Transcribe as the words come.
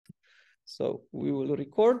So we will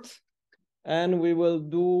record and we will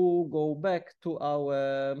go back to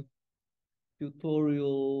our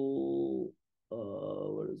tutorial.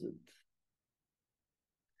 Where is it?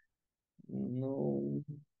 No,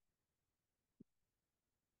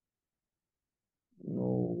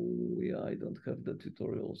 yeah, I don't have the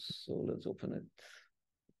tutorials. So let's open it.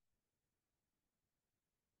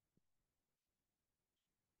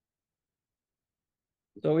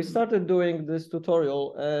 So we started doing this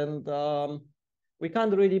tutorial, and we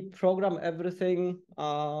can't really program everything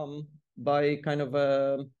by kind of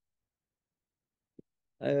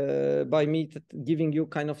by me giving you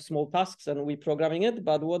kind of small tasks and we programming it.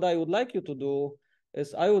 But what I would like you to do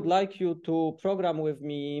is I would like you to program with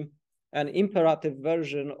me an imperative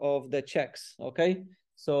version of the checks. Okay,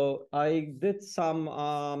 so I did some.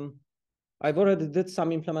 I've already did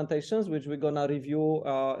some implementations, which we're gonna review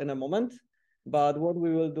in a moment. But what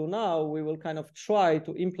we will do now, we will kind of try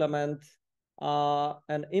to implement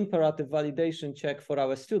an imperative validation check for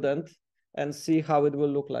our student and see how it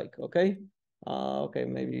will look like, okay? Okay,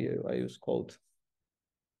 maybe I use code.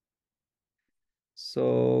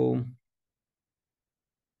 So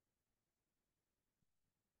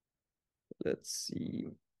let's see.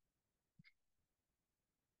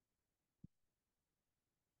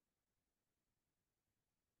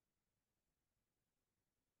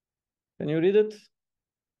 Can you read it?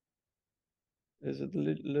 Is it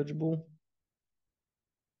legible?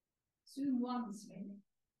 Zoom once, maybe.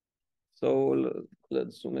 So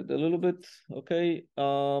let's zoom it a little bit, okay?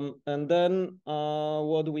 And then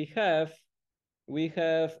what we have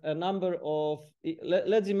a number of,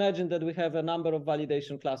 let's imagine that we have a number of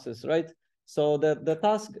validation classes, right? So the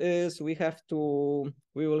task is we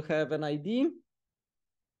will have an ID.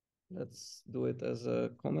 Let's do it as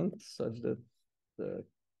a comment such that the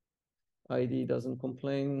ID doesn't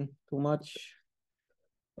complain too much.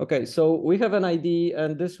 Okay, so we have an ID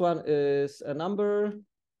and this one is a number.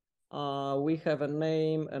 We have a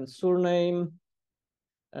name and surname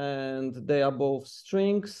and they are both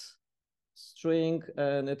strings. String,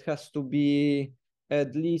 and it has to be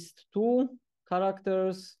at least 2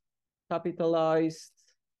 characters, capitalized,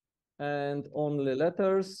 and only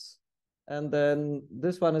letters. And then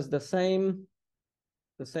this one is the same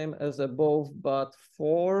as above, but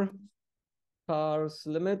 4 cars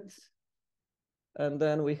limit. And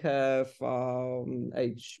then we have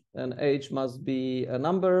age, and age must be a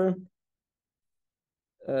number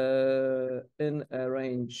in a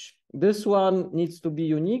range. This one needs to be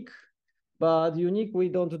unique. But unique we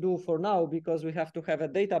don't do for now because we have to have a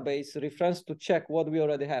database reference to check what we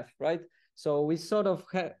already have, right? So we sort of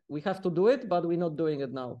we have to do it, but we're not doing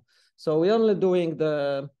it now. So we're only doing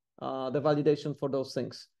the validation for those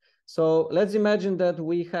things. So let's imagine that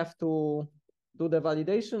we have to do the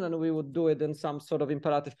validation and we would do it in some sort of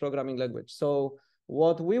imperative programming language. So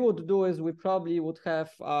what we would do is we probably would have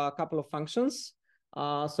a couple of functions.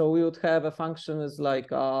 So we would have a function is like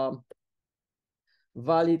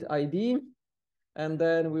valid ID, and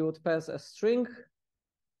then we would pass a string.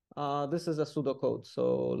 This is a pseudocode,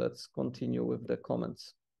 so let's continue with the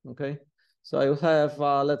comments, okay? So I have,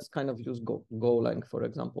 let's kind of use Golang, for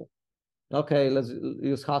example. Okay, let's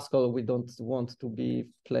use Haskell. We don't want to be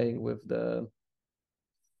playing with the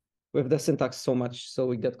syntax so much, so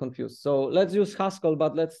we get confused. So let's use Haskell,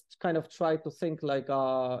 but let's kind of try to think like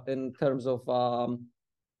in terms of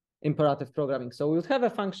imperative programming. So we would have a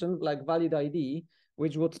function like valid ID,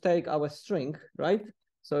 which would take our string, right?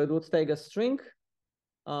 So it would take a string,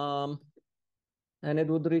 and it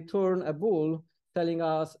would return a bool telling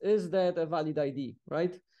us, is that a valid ID,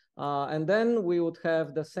 right? And then we would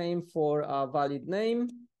have the same for a valid name,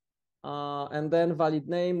 and then valid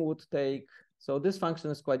name would take, so this function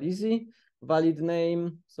is quite easy. Valid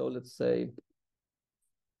name, so let's say,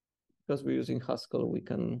 because we're using Haskell, we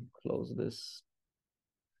can close this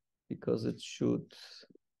because it should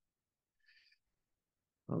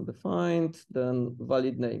undefined, then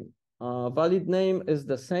valid name. Valid name is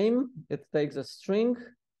the same. It takes a string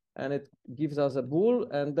and it gives us a bool,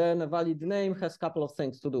 and then a valid name has a couple of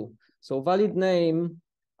things to do. So valid name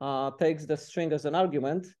takes the string as an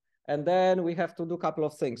argument, and then we have to do a couple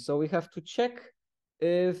of things. So we have to check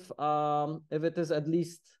if it is at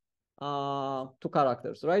least 2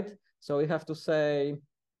 characters, right? So we have to say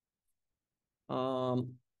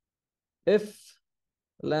if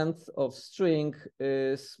length of string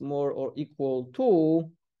is more or equal to,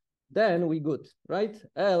 then we good, right?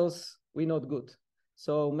 Else we not good.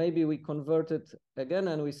 So maybe we convert it again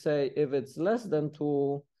and we say if it's less than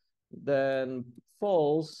 2, then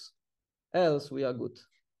false, else we are good,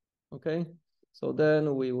 okay? So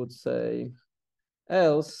then we would say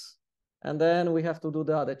else and then we have to do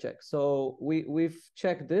the other check. So we've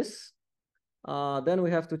checked this. Then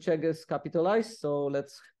we have to check is capitalized. So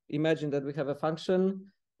let's imagine that we have a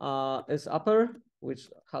function is upper, which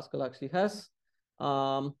Haskell actually has.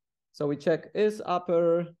 So we check is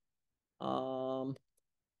upper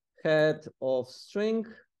head of string,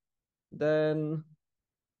 then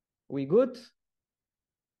we good.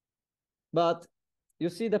 But you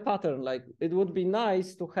see the pattern, like it would be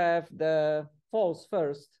nice to have the false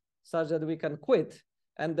first such that we can quit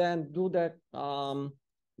and then do the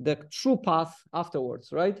true path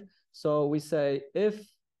afterwards, right? So we say if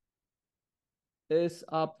is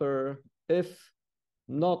upper, if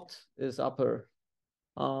not is upper.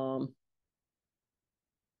 So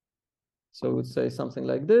we would say something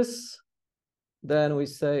like this. Then we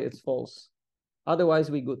say it's false. Otherwise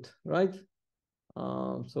we good, right?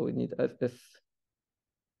 So we need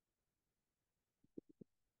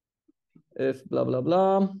if blah, blah,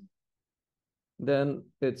 blah, then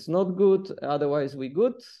it's not good. Otherwise we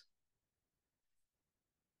good.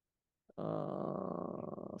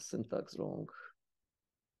 Syntax wrong.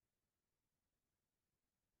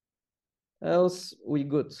 Else we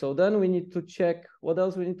good. So then we need to check, what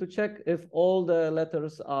else we need to check? If all the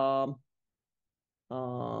letters are,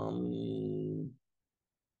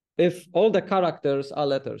 if all the characters are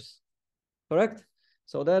letters, correct?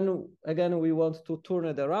 So then again, we want to turn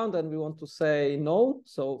it around and we want to say no.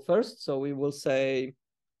 So first, so we will say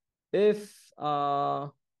if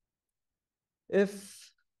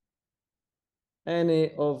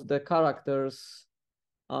any of the characters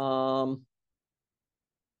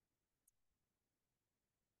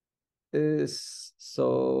is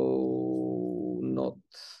so not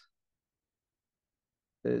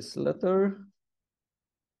this letter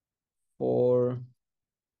for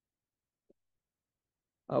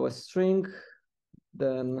our string,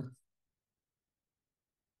 then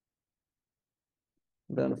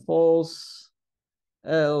false,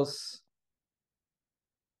 else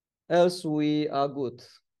we are good.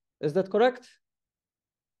 Is that correct?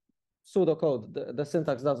 Pseudocode, the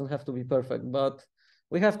syntax doesn't have to be perfect, but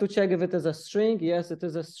we have to check if it is a string. Yes, it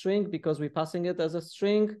is a string because we're passing it as a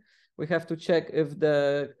string. We have to check if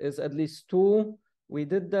there is at least 2. We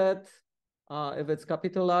did that. If it's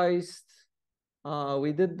capitalized,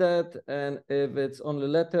 we did that. And if it's only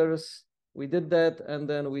letters, we did that. And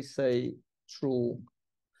then we say true.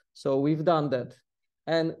 So we've done that.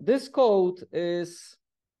 And this code is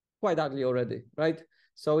quite ugly already, right?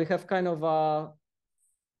 So we have kind of a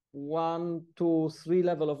 1, 2, 3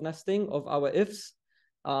 level of nesting of our ifs.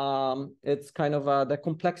 It's kind of the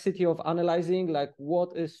complexity of analyzing, like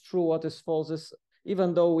what is true, what is false, is,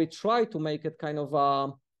 even though we try to make it kind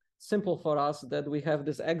of simple for us that we have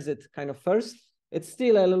this exit kind of first, it's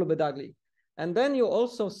still a little bit ugly. And then you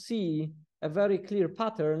also see a very clear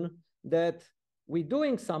pattern that we're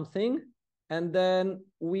doing something and then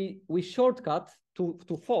we shortcut to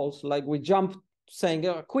false, like we jump saying,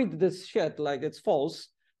 quit this shit, like it's false.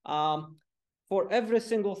 For every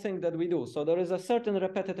single thing that we do. So there is a certain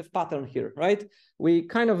repetitive pattern here, right? We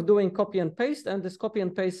kind of doing copy and paste, and this copy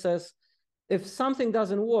and paste says, if something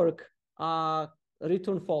doesn't work,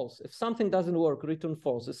 return false. If something doesn't work, return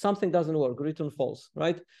false. If something doesn't work, return false,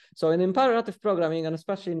 right? So in imperative programming, and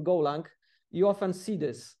especially in Golang, you often see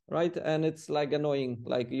this, right? And it's like annoying,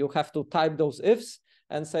 like you have to type those ifs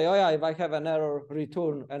and say, oh yeah, if I have an error,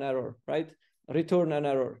 return an error, right? Return an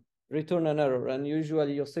error. Return an error, and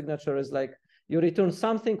usually your signature is like you return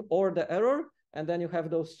something or the error, and then you have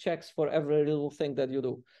those checks for every little thing that you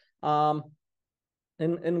do.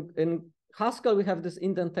 In Haskell we have these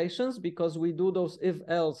indentations because we do those if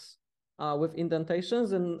else with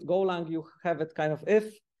indentations. In Golang you have it kind of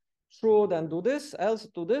if true, then do this, else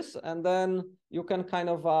do this, and then you can kind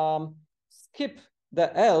of skip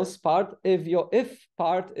the else part if your if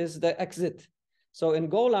part is the exit. So in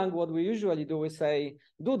Golang, what we usually do is say,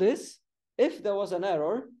 do this. If there was an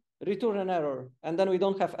error, return an error. And then we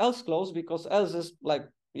don't have else clause because else is like,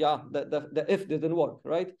 yeah, the if didn't work,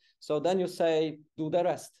 right? So then you say, do the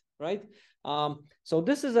rest, right? So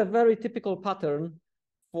this is a very typical pattern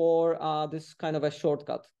for this kind of a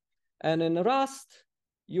shortcut. And in Rust,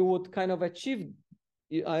 you would kind of achieve,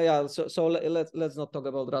 so let's not talk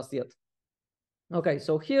about Rust yet. Okay,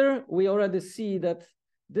 so here we already see that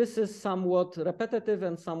this is somewhat repetitive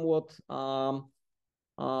and somewhat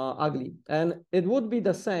ugly. And it would be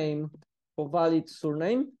the same for valid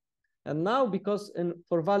surname. And now, because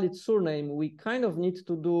for valid surname, we kind of need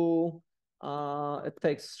to do, it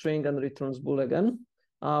takes string and returns bool again.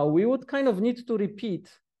 We would kind of need to repeat,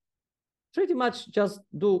 pretty much just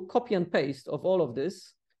do copy and paste of all of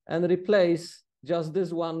this and replace just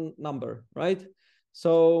this one number, right?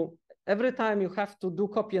 So every time you have to do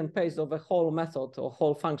copy and paste of a whole method or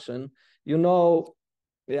whole function, you know,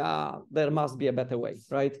 yeah, there must be a better way,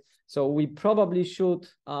 right? So we probably should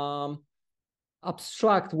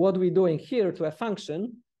abstract what we're doing here to a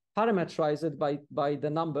function, parameterize it by the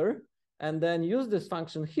number, and then use this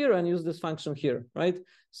function here and use this function here, right?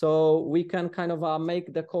 So we can kind of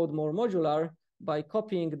make the code more modular by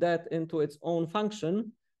copying that into its own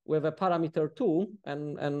function with a parameter 2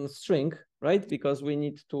 and string, right? Because we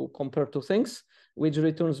need to compare two things, which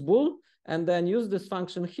returns bool, and then use this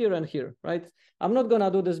function here and here, right? I'm not gonna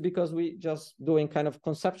do this because we just doing kind of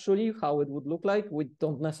conceptually how it would look like. We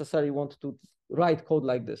don't necessarily want to write code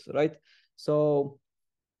like this, right? So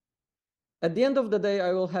at the end of the day,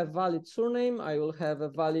 I will have valid surname. I will have a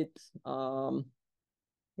valid,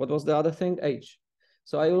 what was the other thing? Age.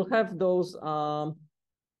 So I will have those.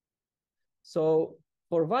 So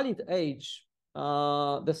for valid age,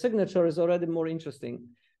 the signature is already more interesting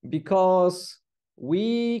because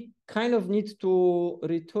we kind of need to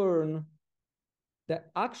return the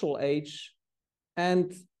actual age.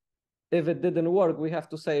 And if it didn't work, we have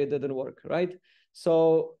to say it didn't work, right?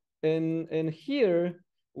 So in here,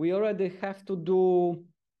 we already have to do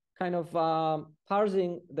kind of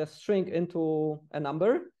parsing the string into a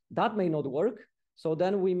number. That may not work. So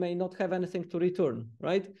then we may not have anything to return,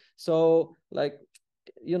 right? So like,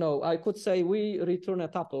 you know, I could say we return a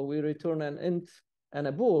tuple, we return an int and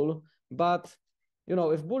a bool, but, you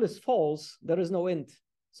know, if bool is false, there is no int.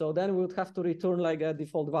 So then we would have to return like a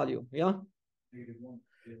default value, yeah?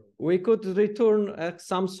 We could return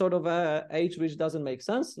some sort of age which doesn't make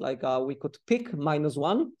sense. Like we could pick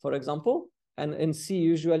 -1, for example, and in C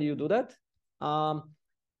usually you do that.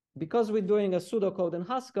 Because we're doing a pseudocode in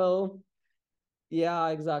Haskell, yeah,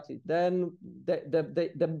 exactly. Then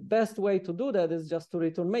the best way to do that is just to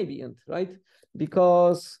return maybe int, right?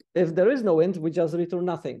 Because if there is no int, we just return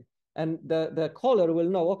nothing. And the caller will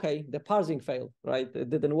know, okay, the parsing failed, right? It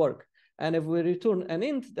didn't work. And if we return an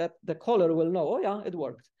int, that the caller will know, oh yeah, it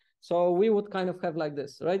worked. So we would kind of have like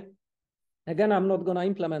this, right? Again, I'm not gonna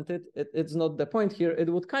implement it. It's not the point here. It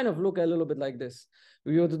would kind of look a little bit like this.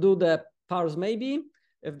 We would do the parse maybe.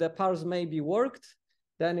 If the parse maybe worked,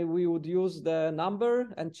 then we would use the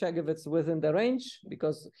number and check if it's within the range,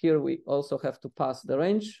 because here we also have to pass the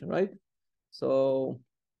range, right? So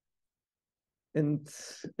int,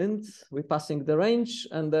 we're passing the range,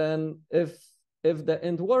 and then if the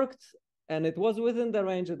int worked and it was within the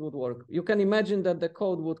range, it would work. You can imagine that the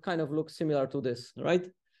code would kind of look similar to this, right?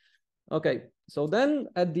 Okay, so then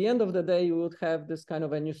at the end of the day, you would have this kind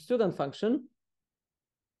of a new student function.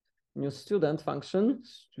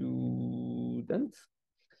 Student.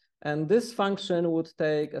 And this function would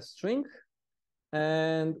take a string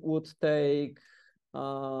and would take,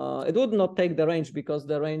 it would not take the range because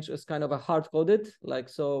the range is kind of a hard coded like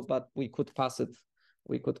so, but we could pass it.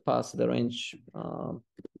 We could pass the range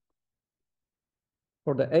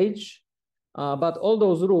for the age. But all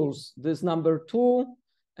those rules, this number 2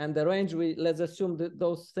 and the range, let's assume that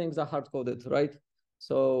those things are hard coded, right?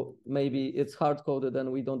 So maybe it's hard coded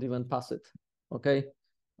and we don't even pass it, okay?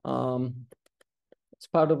 It's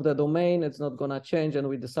part of the domain, it's not gonna change, and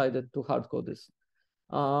we decided to hard code this.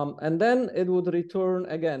 And then it would return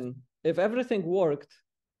again. If everything worked,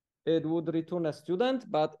 it would return a student,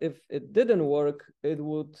 but if it didn't work, it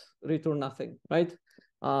would return nothing, right?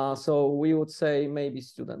 So we would say maybe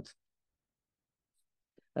student.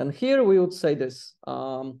 And here we would say this.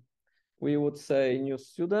 We would say new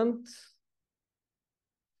student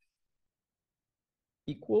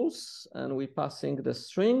equals, and we passing the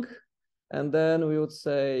string. And then we would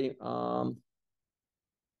say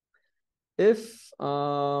if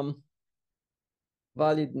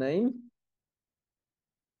valid name.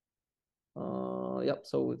 Yep,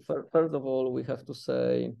 so first of all, we have to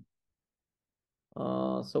say,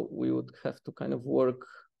 so we would have to kind of work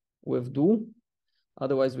with do.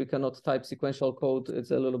 Otherwise, we cannot type sequential code.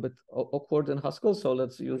 It's a little bit awkward in Haskell, so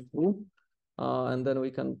let's use do. And then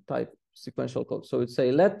we can type sequential code. So it's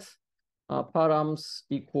say let params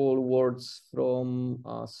equal words from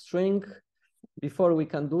string. Before we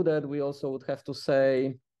can do that, we also would have to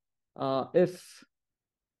say if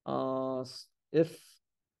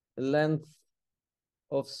length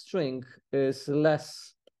of string is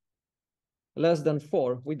less than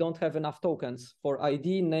 4, we don't have enough tokens for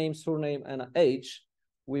ID, name, surname, and age.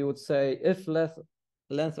 We would say if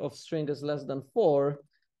length of string is less than 4,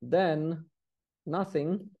 then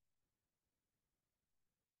nothing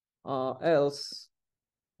else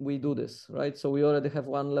we do this, right? So we already have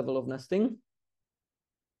one level of nesting.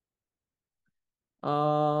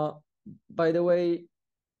 By the way,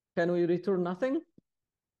 can we return nothing?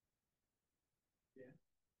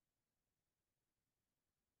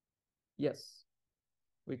 Yes.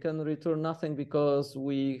 We can return nothing because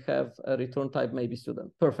we have a return type maybe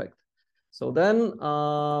student. Perfect. So then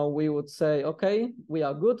we would say, okay, we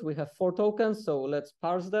are good. We have 4 tokens, so let's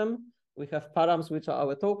parse them. We have params, which are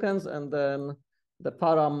our tokens, and then the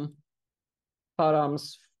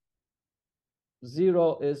params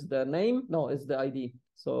 0 is the name. No, it's the ID.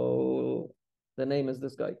 So the name is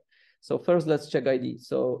this guy. So first, let's check ID.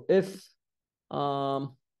 So if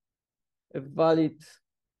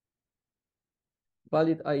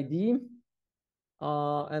valid ID,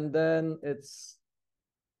 and then it's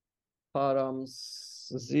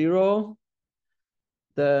params 0,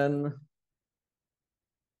 then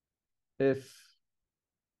if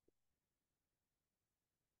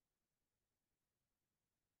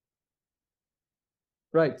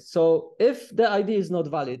right, so if the ID is not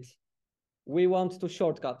valid, we want to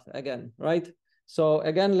shortcut again, right? So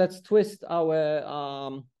again, let's twist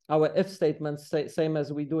our if statements, same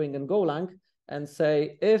as we're doing in Golang, and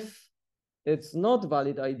say if it's not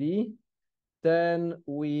valid ID, then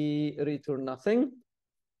we return nothing.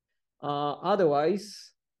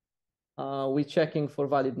 Otherwise, we're checking for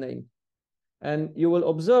valid name. And you will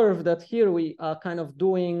observe that here we are kind of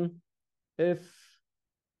doing if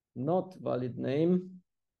not valid name,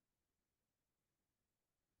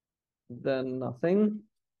 then nothing,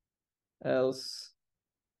 else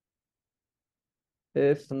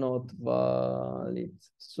if not valid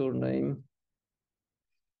surname,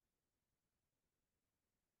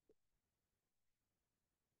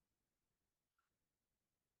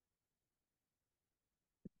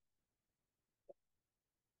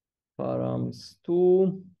 params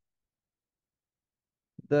 2,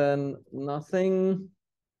 then nothing,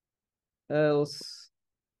 else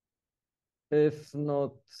if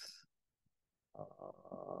not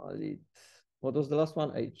valid. What was the last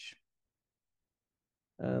one? H.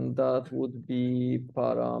 And that would be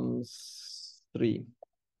params 3.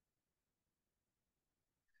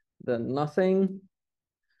 Then nothing.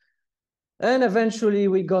 And eventually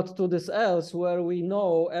we got to this else where we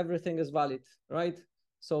know everything is valid, right?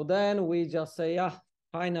 So then we just say, yeah,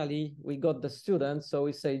 finally we got the student. So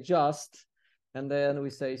we say just, and then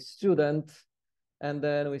we say student, and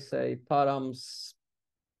then we say params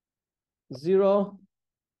 0,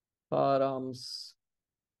 params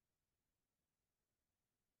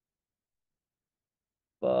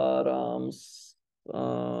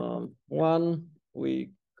 1.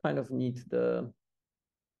 We kind of need the,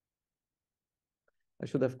 I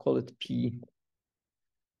should have called it P.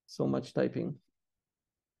 So much typing.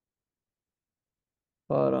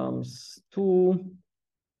 Params 2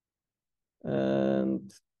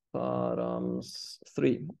 and params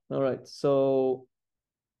 3. All right, so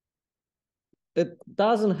it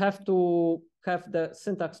doesn't have to have the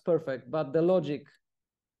syntax perfect, but the logic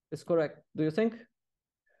is correct. Do you think?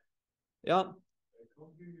 Yeah.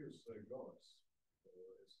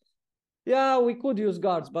 Yeah, we could use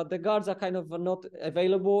guards, but the guards are kind of not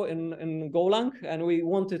available in Golang, and we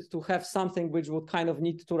wanted to have something which would kind of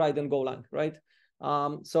need to write in Golang, right?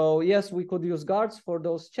 So yes, we could use guards for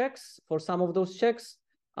those checks, for some of those checks,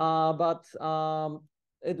 but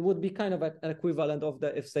it would be kind of an equivalent of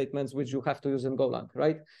the if statements which you have to use in Golang,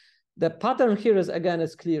 right? The pattern here is, again,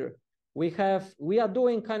 is clear. We are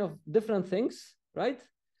doing kind of different things, right?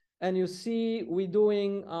 And you see we're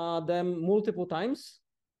doing them multiple times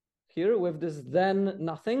here with this then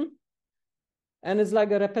nothing. And it's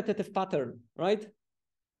like a repetitive pattern, right?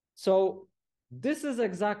 So this is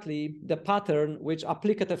exactly the pattern which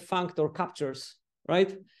applicative functor captures,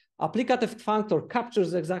 right? Applicative functor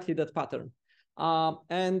captures exactly that pattern.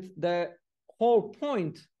 And the whole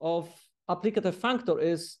point of applicative functor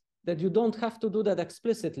is that you don't have to do that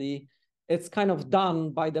explicitly. It's kind of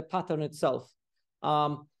done by the pattern itself.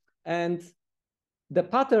 And the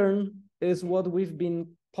pattern is what we've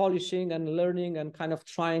been polishing and learning and kind of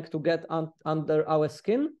trying to get under our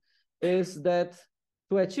skin, is that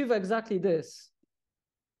to achieve exactly this,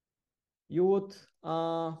 you would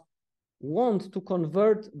want to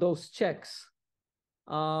convert those checks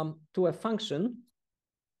to a function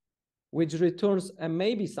which returns a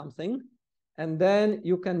maybe something, and then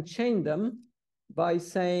you can chain them by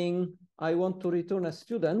saying, I want to return a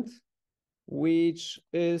student, which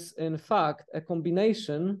is in fact a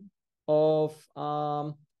combination of,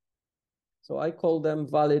 so I call them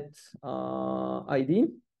valid ID.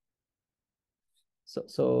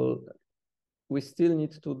 So we still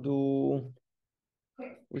need to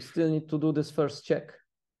do this first check.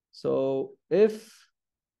 So if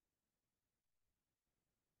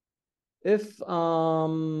is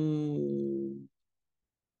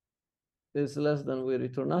less than, we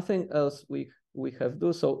return nothing, else we we have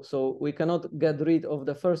do. So we cannot get rid of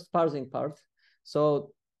the first parsing part.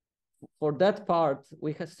 So for that part,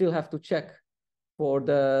 we still have to check for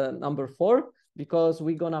the number 4, because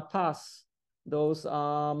we're gonna pass those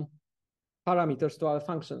parameters to our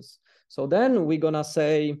functions. So then we're gonna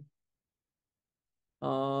say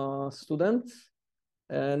student,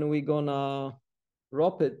 and we're gonna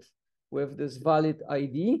wrap it with this valid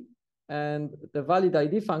ID, and the valid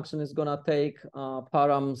ID function is gonna take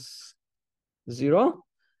params 0,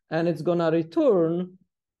 and it's gonna return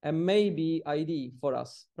a maybe ID for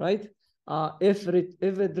us, right? If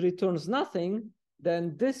it returns nothing,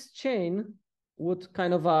 then this chain would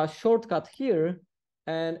kind of shortcut here,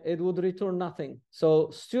 and it would return nothing. So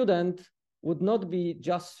student would not be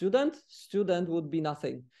just student, student would be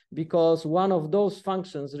nothing, because one of those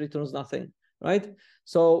functions returns nothing, right?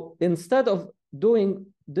 So instead of doing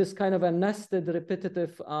this kind of a nested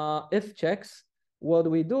repetitive if checks, what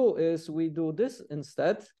we do is we do this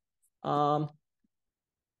instead.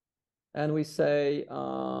 And we say,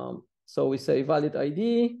 so we say valid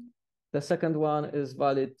ID. The second one is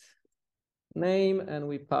valid name, and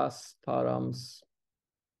we pass params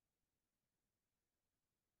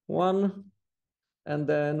 1. And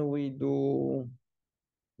then we do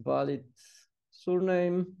valid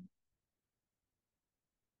surname,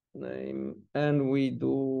 name, and we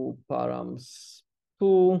do params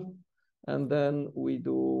 2. And then we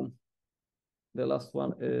do, the last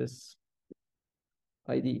one is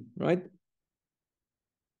ID, right?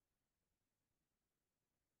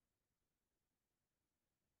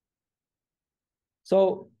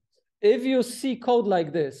 So if you see code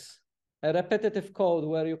like this, a repetitive code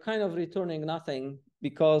where you're kind of returning nothing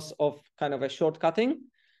because of kind of a shortcutting,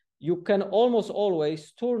 you can almost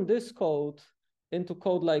always turn this code into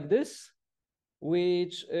code like this,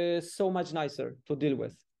 which is so much nicer to deal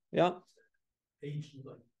with. Yeah.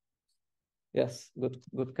 Yes,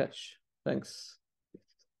 good catch. Thanks.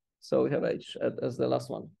 So we have H as the last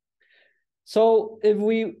one. So if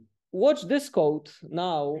we watch this code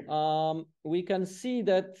now, we can see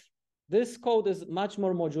that this code is much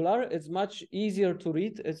more modular. It's much easier to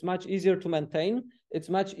read. It's much easier to maintain. It's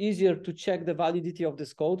much easier to check the validity of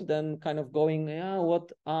this code than kind of going, yeah,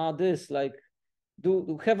 what are this? Like,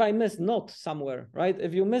 have I missed not somewhere, right?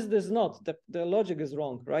 If you miss this not, the logic is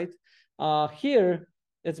wrong, right? Here,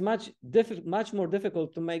 it's much more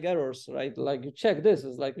difficult to make errors, right? Like you check this,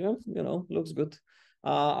 it's like, you know, looks good.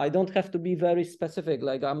 I don't have to be very specific,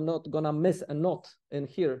 like I'm not gonna miss a not in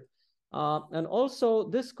here. And also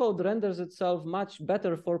this code renders itself much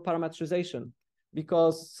better for parameterization,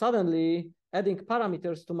 because suddenly adding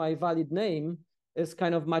parameters to my valid name is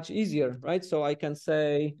kind of much easier, right? So I can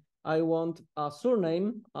say, I want a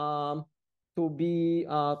surname to be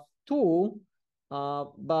 2,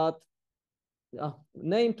 but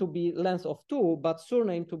name to be length of 2, but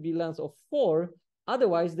surname to be length of 4.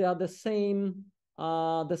 Otherwise, they are the same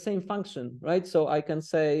function, right? So I can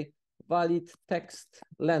say valid text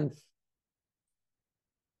length,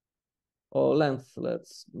 or length.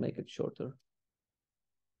 Let's make it shorter,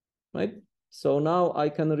 right? So now I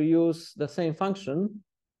can reuse the same function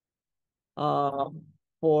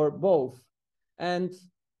for both. And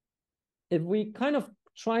if we kind of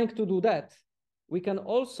trying to do that, we can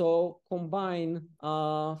also combine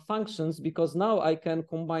functions, because now I can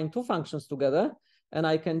combine 2 functions together, and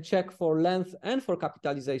I can check for length and for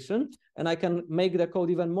capitalization, and I can make the code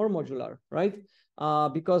even more modular, right?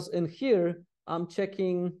 Because in here, I'm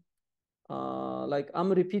checking, like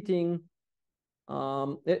I'm repeating,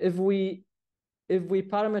 if we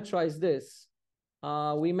parameterize this,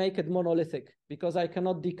 we make it monolithic, because I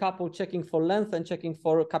cannot decouple checking for length and checking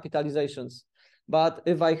for capitalizations. But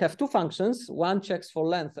if I have 2 functions, one checks for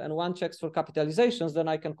length and one checks for capitalizations, then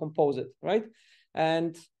I can compose it, right?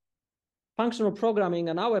 And functional programming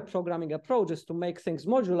and our programming approach is to make things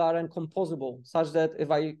modular and composable, such that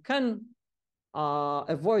if I can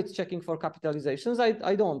avoid checking for capitalizations,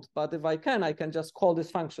 I don't. But if I can just call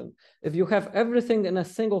this function. If you have everything in a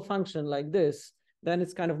single function like this, then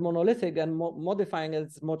it's kind of monolithic, and modifying it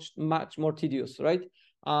is much more tedious, right?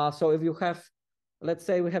 So if you have, let's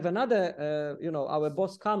say we have another, you know, our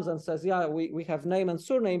boss comes and says, yeah, we have name and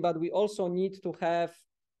surname, but we also need to have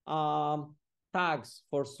tags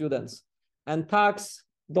for students. And tags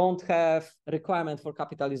don't have requirement for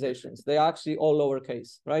capitalizations. They are actually all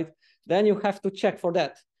lowercase, right? Then you have to check for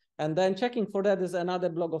that. And then checking for that is another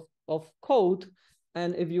block of code.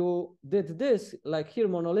 And if you did this, like here,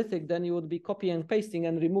 monolithic, then you would be copying and pasting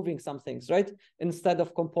and removing some things, right? Instead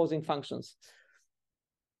of composing functions.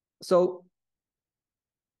 So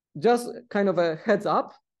just kind of a heads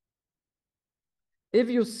up. If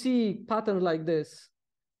you see pattern like this,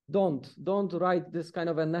 don't write this kind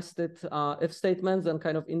of a nested if statements and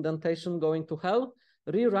kind of indentation going to hell.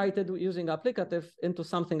 Rewrite it using applicative into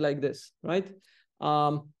something like this, right?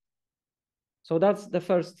 So that's the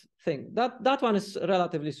first thing. That one is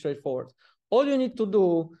relatively straightforward. All you need to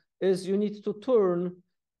do is you need to turn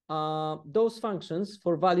those functions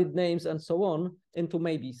for valid names and so on into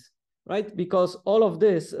maybes, right? Because all of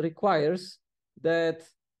this requires that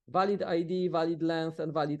valid ID, valid length,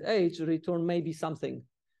 and valid age return maybe something.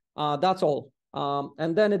 That's all.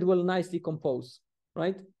 And then it will nicely compose,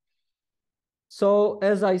 right? So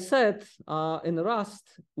as I said, in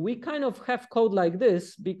Rust, we kind of have code like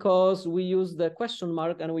this because we use the question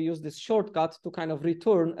mark and we use this shortcut to kind of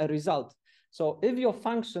return a result. So if your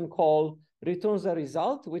function call returns a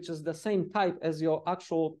result, which is the same type as your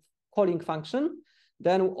actual calling function,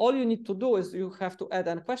 then all you need to do is you have to add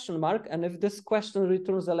a question mark. And if this question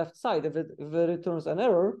returns the left side, if it returns an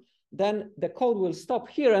error, then the code will stop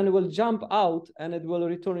here and it will jump out and it will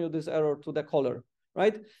return you this error to the caller,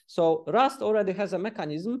 right? So Rust already has a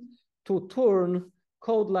mechanism to turn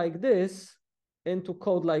code like this into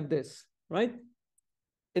code like this, right?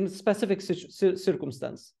 In specific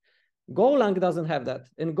circumstance. Golang doesn't have that.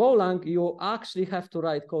 In Golang, you actually have to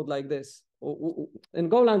write code like this. In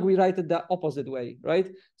Golang, we write it the opposite way, right?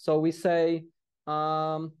 So we say,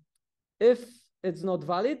 if it's not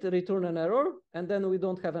valid, return an error, and then we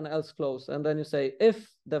don't have an else clause. And then you say, if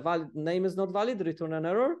the valid name is not valid, return an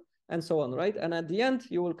error, and so on, right? And at the end,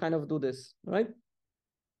 you will kind of do this, right?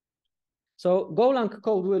 So Golang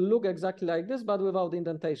code will look exactly like this, but without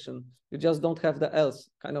indentation. You just don't have the else,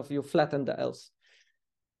 kind of you flatten the else.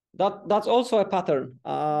 That's also a pattern.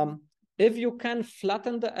 If you can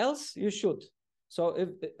flatten the else, you should. So if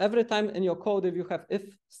every time in your code, if you have if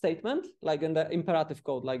statement, like in the imperative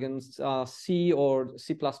code, like in C or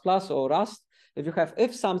C++ or Rust, if you have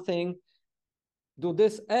if something, do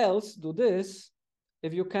this else, do this,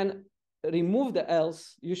 if you can remove the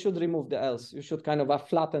else, you should remove the else. You should kind of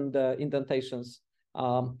flatten the indentations.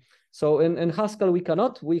 So in Haskell, we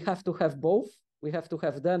cannot. We have to have both. We have to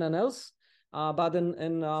have then and else. But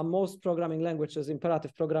in most programming languages,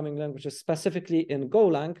 imperative programming languages, specifically in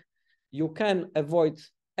Golang, you can avoid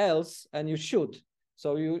else, and you should.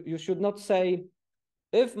 So you should not say,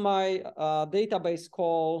 if my database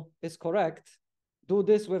call is correct, do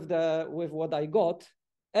this with what I got,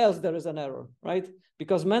 else there is an error, right?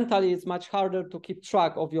 Because mentally it's much harder to keep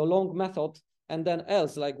track of your long method and then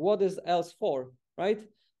else, like what is else for, right?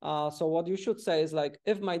 So what you should say is like,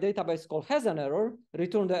 if my database call has an error,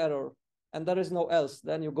 return the error. And there is no else,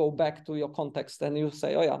 then you go back to your context and you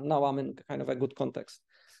say, oh yeah, now I'm in kind of a good context.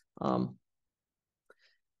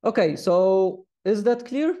 Okay, so is that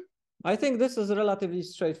clear? I think this is relatively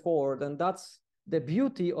straightforward, and that's the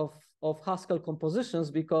beauty of Haskell compositions,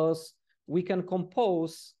 because we can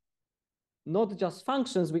compose not just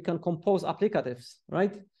functions, we can compose applicatives,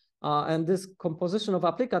 right? And this composition of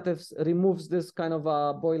applicatives removes this kind of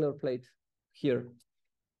a boilerplate here.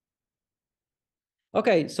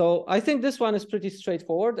 Okay, so I think this one is pretty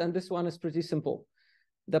straightforward and this one is pretty simple.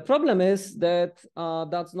 The problem is that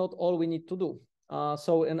that's not all we need to do.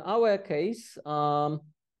 So in our case,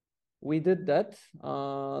 we did that.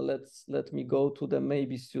 Let me go to the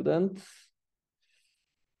maybe student.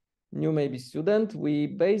 New maybe student. We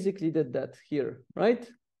basically did that here, right?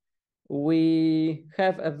 We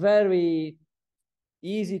have a very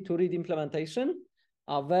easy to read implementation,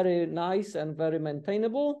 very nice and very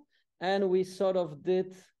maintainable. And we sort of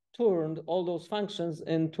turned all those functions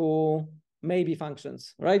into maybe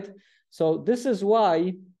functions, right? So this is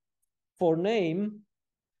why for name,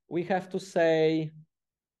 we have to say,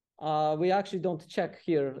 we actually don't check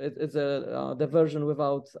here. It's the version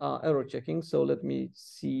without error checking. So let me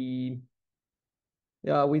see.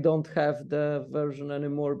 Yeah, we don't have the version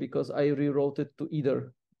anymore because I rewrote it to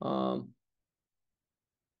either.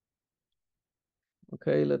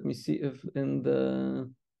 Okay, let me see if in the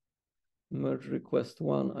merge request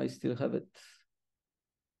one, I still have it.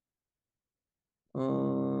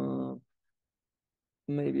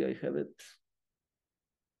 Maybe I have it.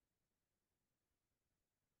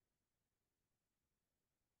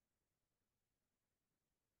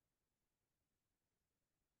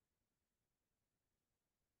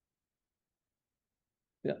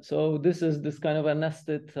 Yeah, so this is this kind of a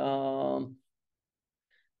nested Tower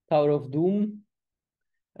of Doom.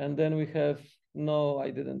 And then we have, no,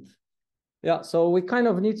 I didn't. Yeah, so we kind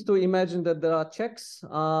of need to imagine that there are checks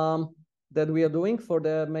that we are doing for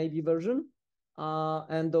the maybe version.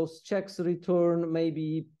 And those checks return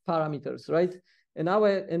maybe parameters, right?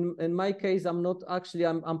 In my case, I'm not actually,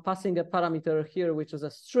 I'm passing a parameter here, which is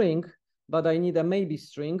a string, but I need a maybe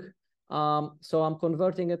string. So I'm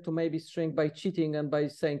converting it to maybe string by cheating and by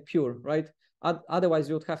saying pure, right? Otherwise,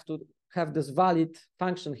 you would have to have this valid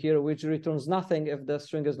function here, which returns nothing if the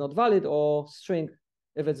string is not valid, or string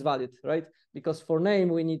if it's valid, right? Because for name,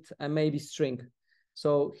 we need a maybe string.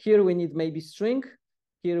 So here we need maybe string,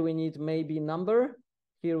 here we need maybe number,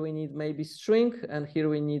 here we need maybe string, and here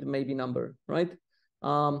we need maybe number, right?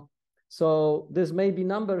 So this maybe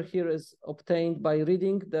number here is obtained by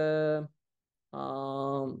reading the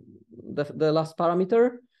last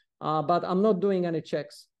parameter, but I'm not doing any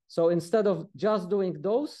checks. So instead of just doing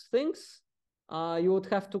those things, you would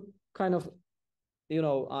have to kind of,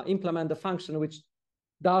 implement the function which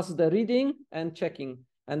does the reading and checking,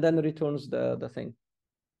 and then returns the thing.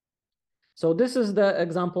 So this is the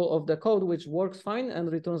example of the code which works fine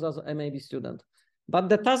and returns as a maybe student. But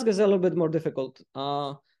the task is a little bit more difficult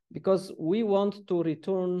because we want to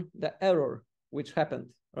return the error which happened,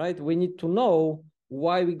 right? We need to know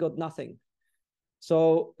why we got nothing.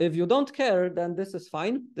 So if you don't care, then this is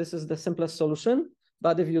fine. This is the simplest solution.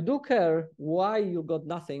 But if you do care why you got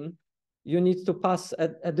nothing, you need to pass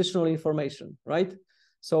additional information, right?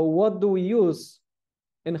 So what do we use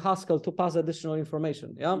in Haskell to pass additional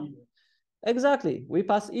information? Yeah, exactly. We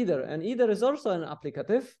pass either, and either is also an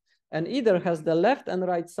applicative, and either has the left and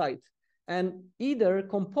right side, and either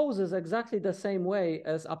composes exactly the same way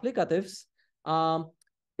as applicatives.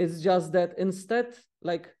 It's just that instead,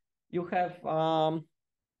 like you have, I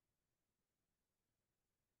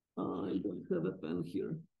don't have a pen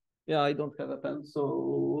here. Yeah, I don't have a pen,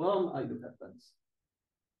 so I do have pens.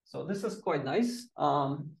 So this is quite nice.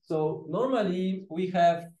 So normally we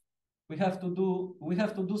have to do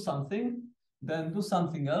something, then do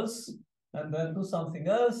something else, and then do something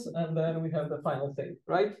else, and then we have the final thing,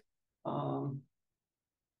 right?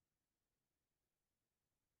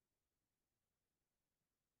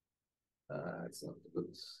 It's not good.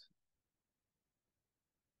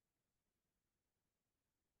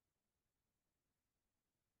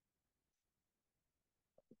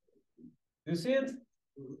 You see it?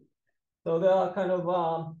 So there are kind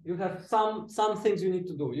of, you have some things you need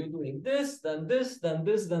to do. You're doing this, then this, then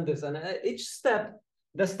this, then this. And each step,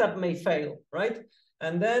 the step may fail, right?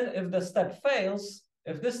 And then if the step fails,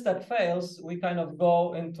 if this step fails, we kind of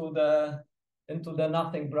go into the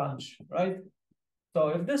nothing branch, right? So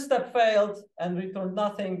if this step failed and returned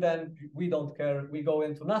nothing, then we don't care. We go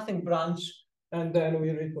into nothing branch, and then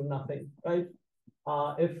we return nothing, right?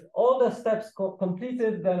 If all the steps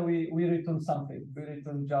completed, then we return something. We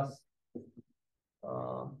return just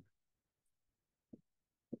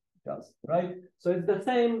right. So it's the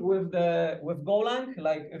same with Golang.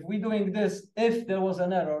 Like if we're doing this, if there was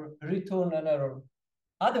an error, return an error.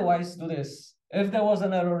 Otherwise, do this. If there was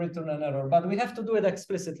an error, return an error. But we have to do it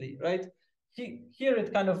explicitly, right? Here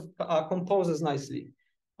it kind of composes nicely.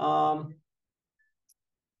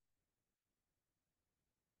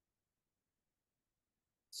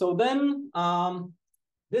 So then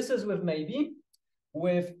this is with maybe.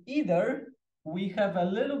 With either, we have a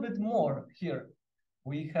little bit more here.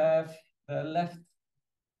 We have the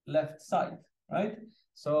left side, right?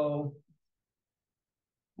 So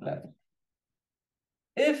left.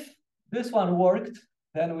 If this one worked,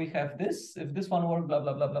 then we have this. If this one worked, blah,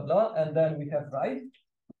 blah, blah, blah, blah. And then we have right.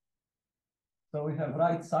 So we have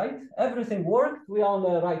right side. Everything worked. We are on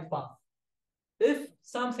the right path. If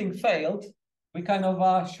something failed, we kind of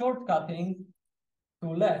are shortcutting to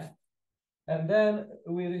left. And then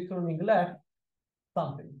we're returning left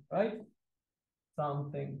something, right?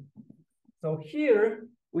 Something. So here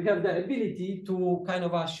we have the ability to kind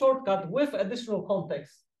of a shortcut with additional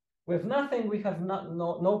context. With nothing, we have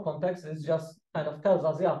no context. It just kind of tells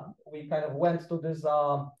us, yeah, we kind of went to this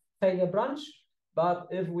failure branch. But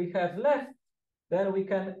if we have left, then we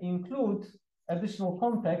can include additional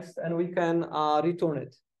context and we can return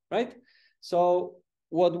it, right? So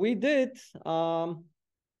what we did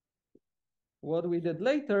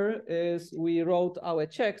later is we wrote our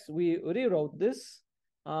checks. We rewrote this,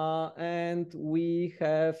 and we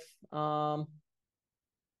have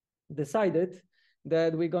decided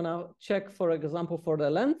that we're gonna check, for example, for the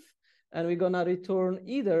length, and we're gonna return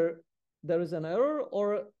either there is an error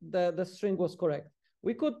or the string was correct.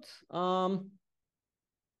 We could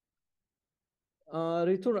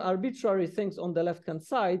return arbitrary things on the left-hand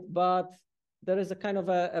side, but there is a kind of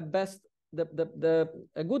a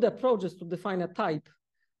good approach is to define a type,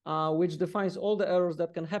 which defines all the errors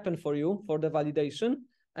that can happen for you for the validation,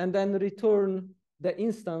 and then return the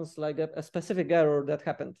instance like a specific error that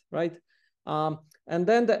happened, right? And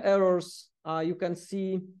then the errors, you can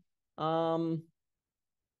see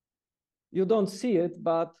you don't see it,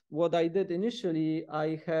 but what I did initially,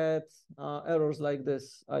 I had errors like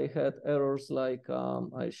this. I had errors like,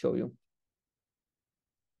 I show you.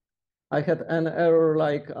 I had an error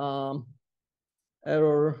like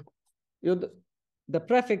error. The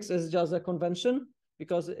prefix is just a convention,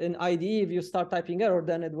 because in IDE, if you start typing error,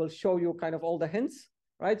 then it will show you kind of all the hints,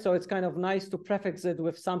 right? So it's kind of nice to prefix it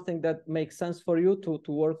with something that makes sense for you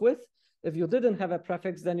to work with. If you didn't have a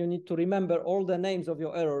prefix, then you need to remember all the names of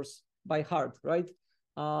your errors by heart, right?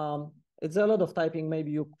 It's a lot of typing.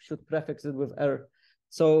 Maybe you should prefix it with error.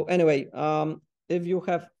 So anyway, if you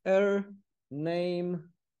have error name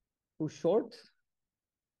too short,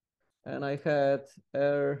 and I had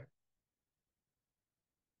error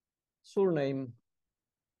surname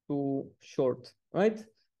too short, right?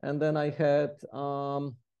 And then I had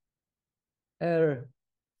error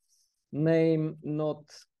name not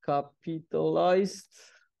capitalized,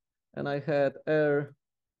 and I had error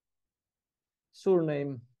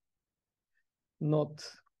surname not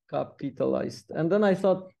capitalized. And then I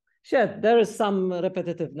thought, shit, there is some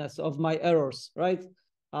repetitiveness of my errors, right?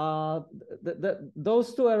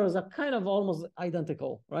 Those two errors are kind of almost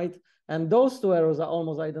identical, right? And those two errors are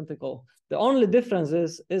almost identical. The only difference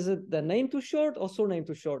is it the name too short or surname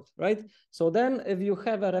too short, right? So then if you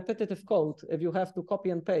have a repetitive code, if you have to copy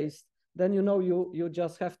and paste, then you know you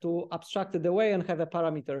just have to abstract it away and have a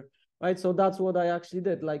parameter, right? So that's what I actually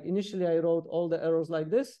did. Like initially I wrote all the errors like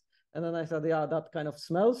this, and then I said, yeah, that kind of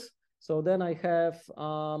smells. So then I have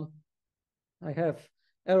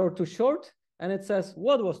error too short, and it says,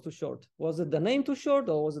 what was too short? Was it the name too short,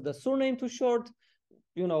 or was it the surname too short?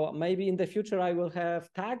 You know, maybe in the future I will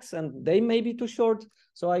have tags and they may be too short,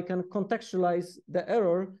 so I can contextualize the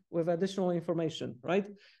error with additional information, right?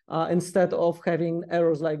 Instead of having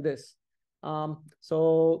errors like this.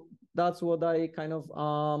 So that's what I kind of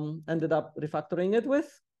ended up refactoring it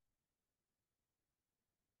with.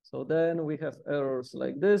 So then we have errors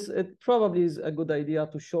like this. It probably is a good idea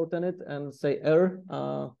to shorten it and say error.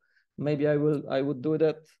 Maybe I would do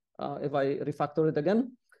that if I refactor it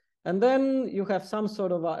again. And then you have some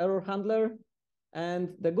sort of error handler.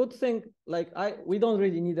 And the good thing, like we don't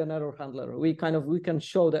really need an error handler. We can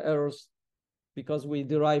show the errors because we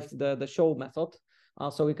derived the show method.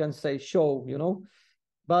 So we can say show, you know.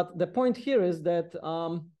 But the point here is that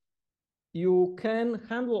you can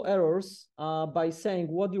handle errors by saying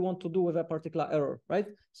what you want to do with a particular error, right?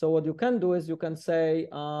 So what you can do is you can say,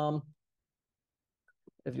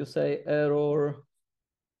 if you say error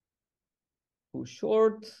too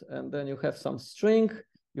short, and then you have some string,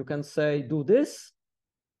 you can say do this.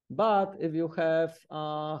 But if you have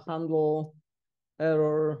handle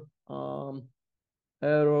error,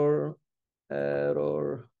 error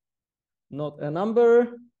not a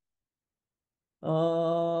number,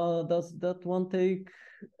 does that one take?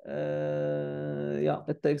 Yeah,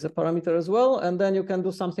 it takes a parameter as well, and then you can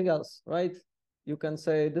do something else, right? You can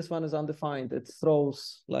say this one is undefined. It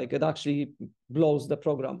throws, like, it actually blows the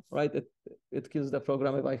program, right? It kills the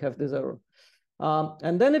program if I have this error.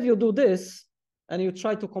 And then if you do this and you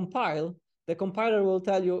try to compile, the compiler will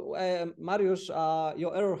tell you, Mariusz,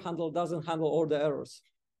 your error handle doesn't handle all the errors.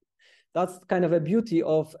 That's kind of a beauty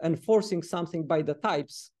of enforcing something by the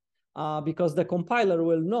types, because the compiler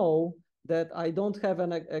will know that I don't have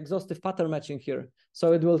an exhaustive pattern matching here.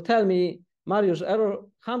 So it will tell me, Mariusz,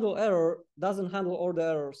 handle error doesn't handle all the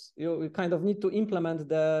errors. You kind of need to implement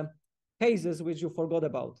the cases which you forgot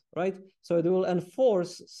about, right? So it will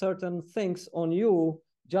enforce certain things on you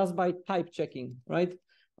just by type checking, right?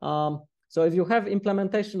 So if you have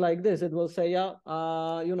implementation like this, it will say, yeah,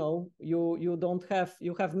 you know, you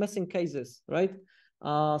have missing cases, right?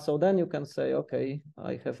 So then you can say, okay,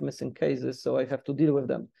 I have missing cases, so I have to deal with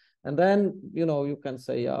them. And then, you know, you can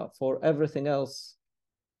say, yeah, for everything else,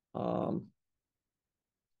 come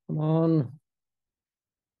on,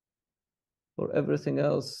 for everything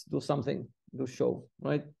else, do something, do show,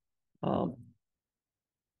 right?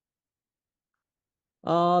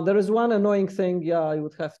 There is one annoying thing. Yeah,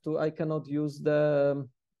 I cannot use the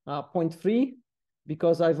point free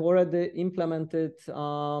because I've already implemented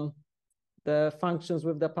the functions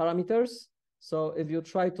with the parameters. So if you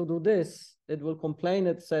try to do this, it will complain.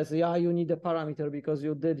 It says, yeah, you need a parameter because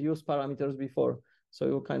you did use parameters before. So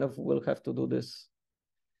you kind of will have to do this.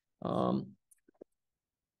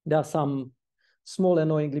 There are some small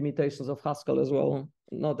annoying limitations of Haskell as well,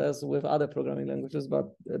 not as with other programming languages,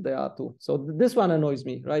 but they are too. So this one annoys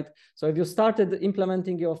me, right? So if you started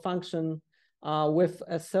implementing your function with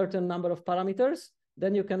a certain number of parameters,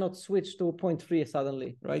 then you cannot switch to 0.3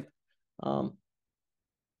 suddenly, right?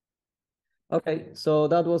 Okay, so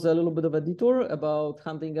that was a little bit of a detour about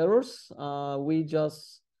handling errors. We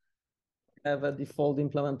just have a default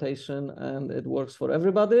implementation and it works for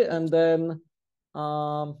everybody. And then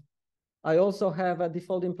I also have a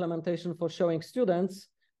default implementation for showing students,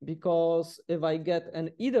 because if I get an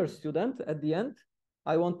either student at the end,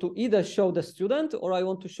 I want to either show the student or I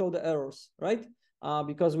want to show the errors, right?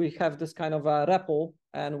 Because we have this kind of a REPL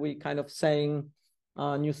and we kind of saying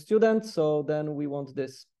new student. So then we want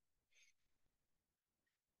this.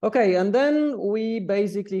 Okay, and then we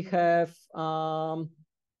basically have our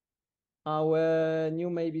new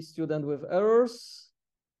maybe student with errors.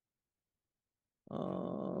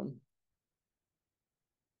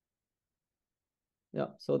 Yeah,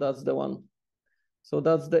 so that's the one. So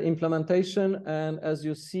that's the implementation. And as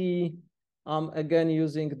you see, I'm again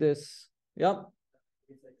using this. Yeah.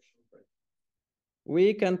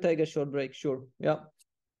 We can take a short break, sure. Yeah.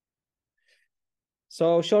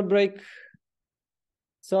 So short break.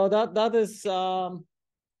 So that is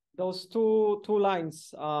those two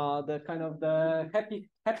lines, the kind of the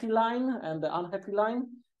happy line and the unhappy line.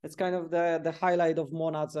 It's kind of the highlight of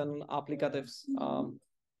monads and applicatives,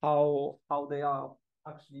 how they are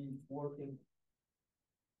actually working.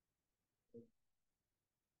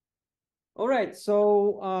 All right,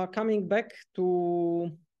 so coming back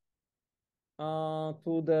to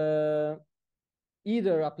the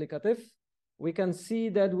either applicative, we can see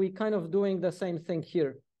that we kind of doing the same thing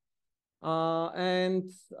here.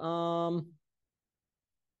 And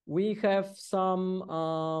we have some,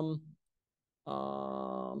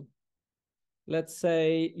 let's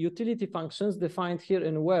say, utility functions defined here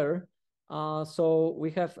in where. So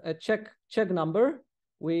we have a check number,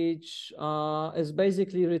 which is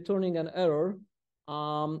basically returning an error,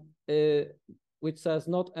 which says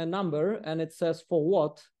not a number, and it says for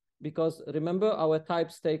what, because remember our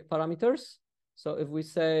types take parameters. So if we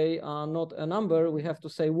say not a number, we have to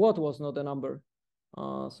say what was not a number.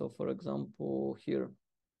 So for example, here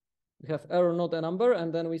we have error not a number,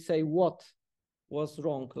 and then we say what was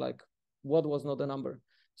wrong, like what was not a number.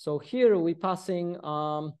 So here we passing,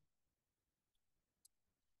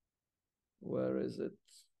 where is it?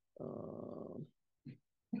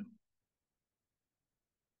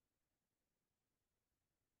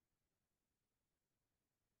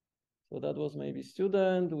 So that was maybe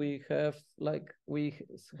student. We have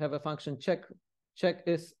a function check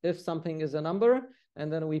is if something is a number,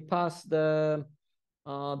 and then we pass the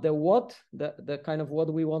what, the kind of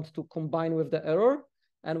what we want to combine with the error,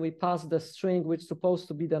 and we pass the string which is supposed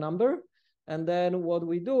to be the number. And then what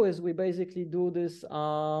we do is we basically do this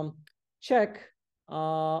check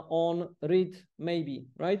on read maybe,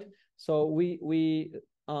 right? So we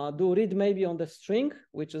do read maybe on the string,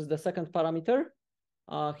 which is the second parameter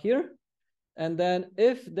here. And then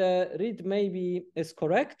if the read maybe is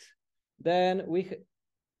correct, then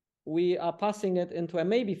we are passing it into a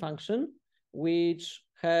maybe function, which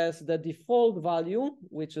has the default value,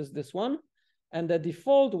 which is this one. And the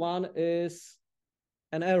default one is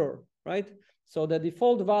an error, right? So the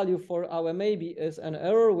default value for our maybe is an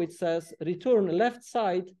error, which says return left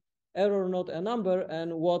side, error not a number,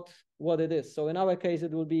 and what it is. So in our case,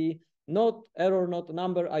 it will be not error not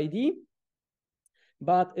number ID.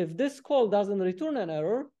 But if this call doesn't return an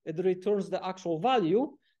error, it returns the actual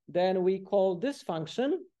value, then we call this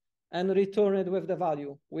function and return it with the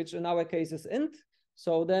value, which in our case is int.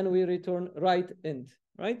 So then we return right int,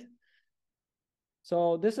 right?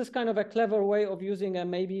 So this is kind of a clever way of using a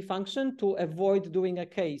maybe function to avoid doing a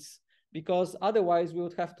case, because otherwise we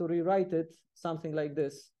would have to rewrite it something like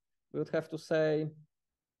this. We would have to say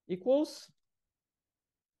equals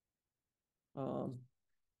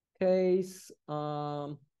case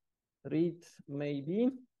read maybe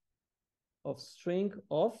of string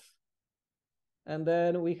of, and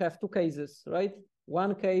then we have two cases, right?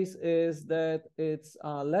 One case is that it's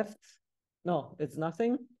left, no, it's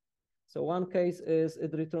nothing. So one case is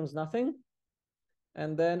it returns nothing.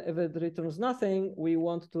 And then if it returns nothing, we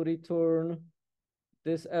want to return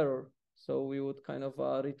this error. So we would kind of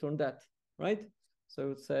return that, right? So we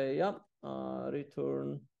would say, yeah,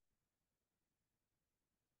 return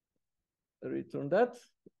that.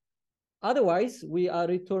 Otherwise, we are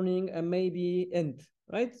returning a maybe int,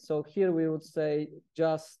 right? So here we would say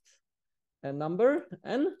just a number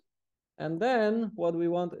n, and then what we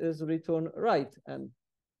want is return right n.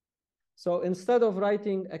 So instead of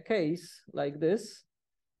writing a case like this,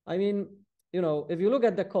 I mean, you know, if you look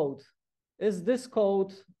at the code, is this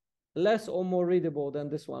code less or more readable than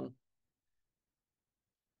this one?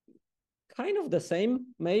 Kind of the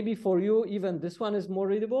same. Maybe for you, even this one is more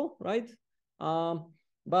readable, right?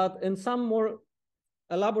 But in some more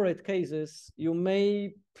elaborate cases, you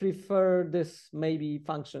may prefer this maybe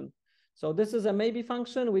function. So this is a maybe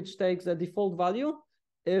function which takes a default value,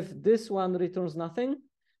 if this one returns nothing,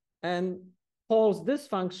 and calls this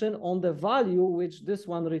function on the value which this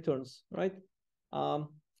one returns, right?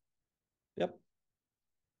 Yep.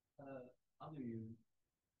 How do you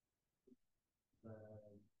the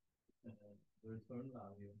return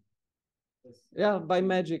value? Yeah, by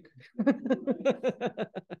magic. How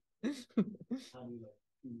do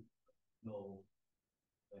you know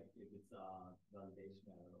if it's a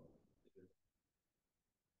validation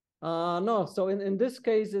error? No, so in this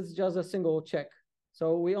case, it's just a single check.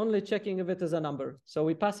 So we're only checking if it is a number. So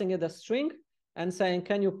we're passing it a string and saying,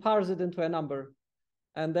 can you parse it into a number?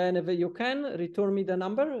 And then if you can, return me the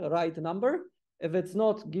number, right number. If it's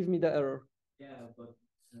not, give me the error. Yeah, but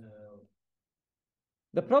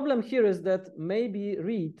the problem here is that maybe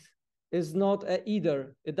read is not a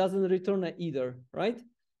either. It doesn't return an either, right?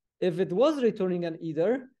 If it was returning an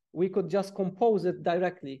either, we could just compose it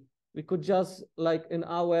directly. We could just, like in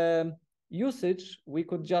our usage, we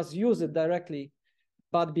could just use it directly.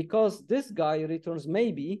 But because this guy returns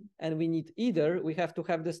maybe, and we need either, we have to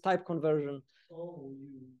have this type conversion. Oh,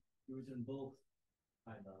 you return both,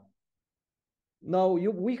 kind of. No,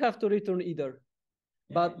 we have to return either.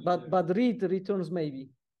 Yeah, but read returns maybe.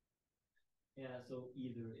 Yeah, so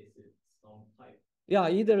either is its own type. Yeah,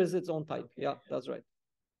 either is its own type. Okay, yeah, that's right.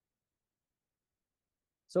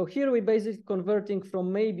 So here we basically converting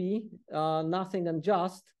from maybe, nothing and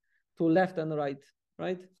just to left and right,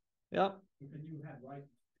 right? Yeah. Can you have right?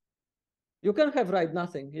 You can have right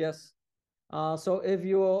nothing, yes. So if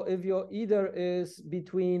your either is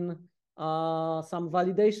between some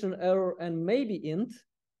validation error and maybe int,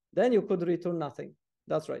 then you could return nothing.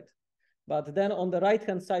 That's right. But then on the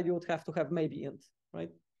right-hand side, you would have to have maybe int,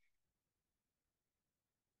 right?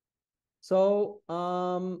 So,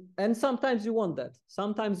 and sometimes you want that.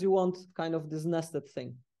 Sometimes you want kind of this nested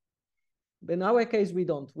thing. But in our case, we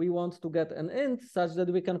don't. We want to get an int such that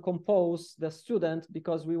we can compose the student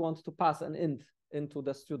because we want to pass an int into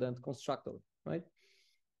the student constructor, right?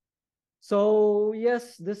 So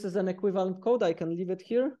yes, this is an equivalent code. I can leave it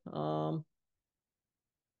here.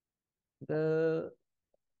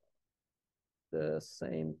 The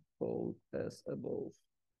same code as above,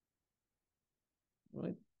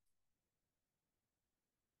 right?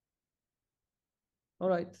 All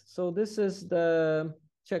right, so this is the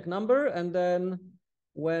check number. And then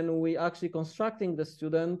when we actually constructing the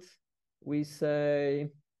student, we say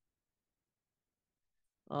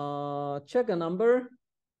check a number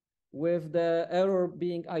with the error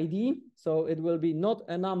being ID. So it will be not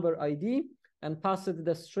a number ID, and pass it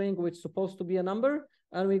the string which is supposed to be a number.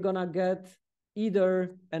 And we're gonna get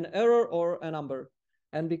either an error or a number.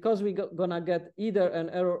 And because we're gonna get either an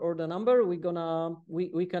error or the number, we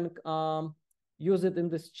can use it in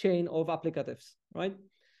this chain of applicatives, right?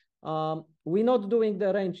 We're not doing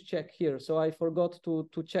the range check here, so I forgot to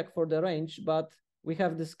check for the range, but we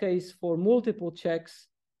have this case for multiple checks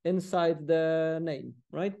inside the name,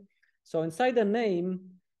 right? So inside the name,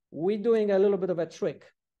 we're doing a little bit of a trick,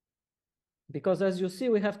 because as you see,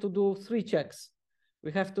 we have to do 3 checks.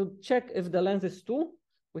 We have to check if the length is 2,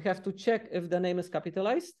 we have to check if the name is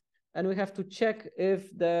capitalized, and we have to check if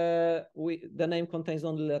the name contains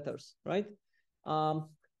only letters, right?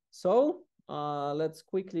 So let's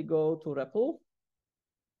quickly go to REPL.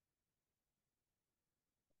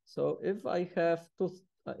 So if I have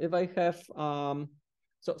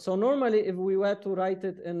so normally if we were to write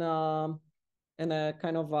it in a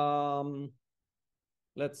kind of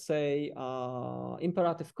let's say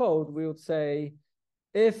imperative code, we would say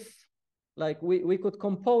if, like, we could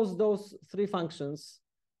compose those 3 functions,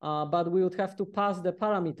 but we would have to pass the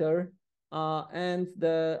parameter and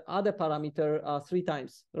the other parameter 3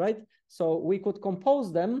 times, right? So we could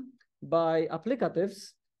compose them by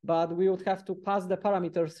applicatives, but we would have to pass the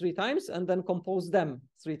parameter 3 times and then compose them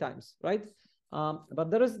 3 times, right? But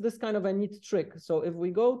there is this kind of a neat trick. So if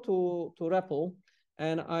we go to REPL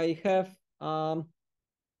and I have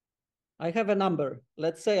a number,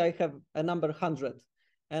 let's say I have a number 100,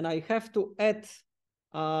 and I have to add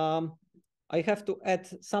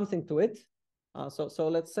something to it. So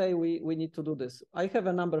let's say we need to do this. I have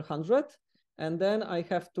a number 100, and then I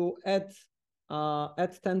have to add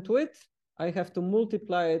 10 to it. I have to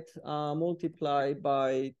multiply it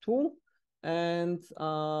by 2 and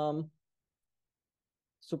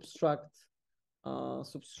subtract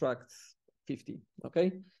 50.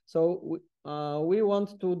 Okay, so we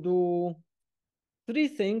want to do 3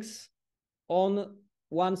 things on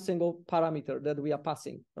one single parameter that we are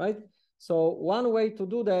passing, right? So one way to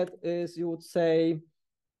do that is you would say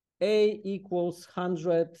a equals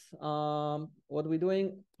 100, what are we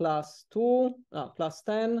doing? Plus 2, plus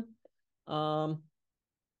 10.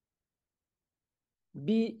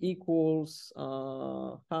 B equals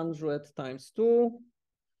 100 times 2,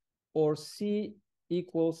 or C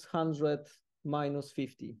equals 100 minus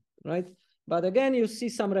 50, right? But again, you see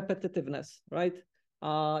some repetitiveness, right?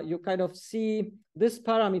 You kind of see this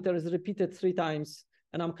parameter is repeated 3 times,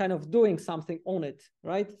 and I'm kind of doing something on it,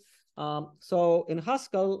 right? So in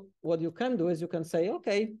Haskell, what you can do is you can say,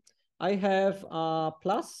 okay, I have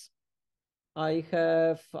plus, I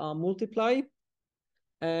have multiply,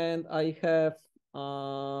 and I have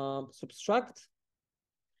subtract,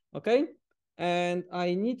 okay? And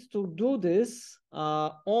I need to do this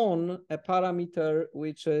on a parameter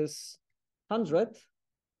which is 100.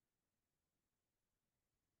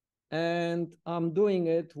 And I'm doing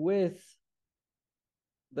it with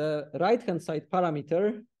the right-hand side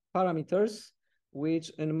parameters, which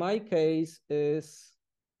in my case is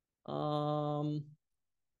 10,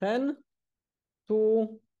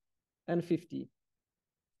 2, and 50.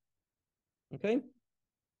 Okay?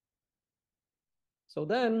 So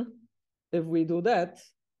then, if we do that,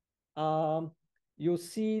 you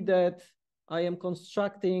see that I am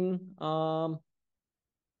constructing 3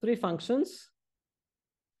 functions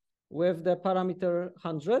with the parameter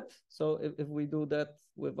 100. So if we do that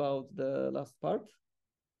without the last part,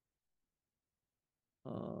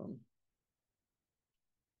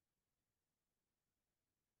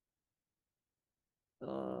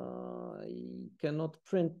 I cannot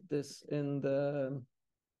print this in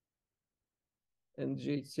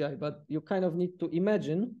GHCI, but you kind of need to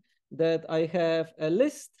imagine that I have a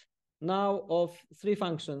list now of 3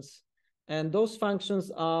 functions, and those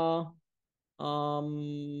functions are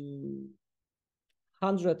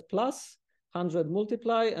 100 plus, 100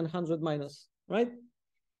 multiply, and 100 minus, right?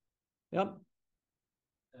 Yeah.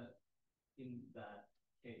 In that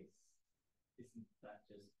case, isn't that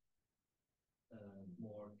just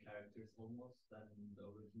more characters almost than the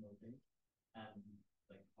original thing, and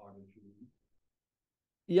like harder to read?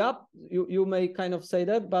 Yeah, you may kind of say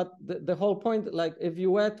that, but the whole point, like if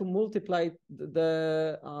you were to multiply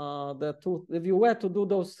the two, if you were to do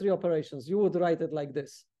those 3 operations, you would write it like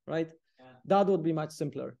this, right? Yeah. That would be much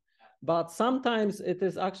simpler. Yeah. But sometimes it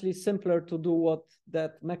is actually simpler to do what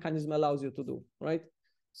that mechanism allows you to do, right?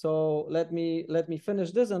 So let me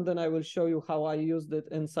finish this, and then I will show you how I used it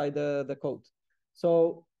inside the code.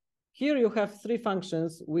 So here you have 3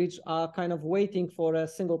 functions which are kind of waiting for a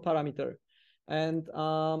single parameter. And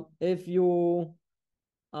if you,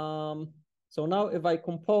 so now if I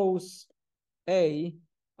compose A,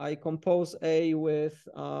 I compose A with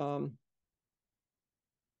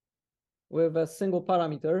a single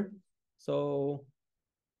parameter. So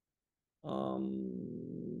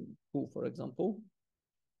who, for example,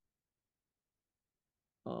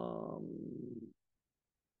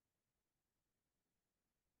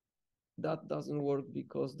 that doesn't work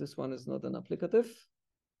because this one is not an applicative.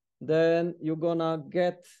 Then you're gonna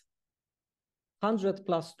get 100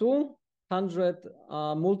 plus 2, 100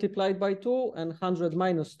 multiplied by 2, and 100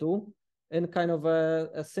 minus 2 in kind of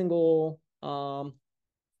a single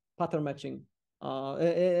pattern matching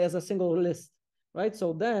as a single list, right?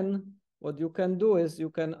 So then what you can do is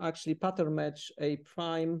you can actually pattern match A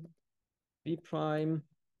prime, B prime,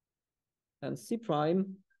 and C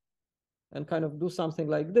prime, and kind of do something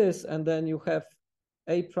like this, and then you have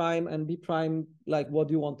A prime and B prime like what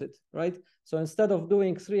you wanted, right? So instead of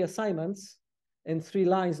doing 3 assignments in 3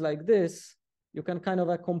 lines like this, you can kind of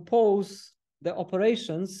compose the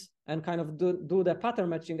operations and kind of do the pattern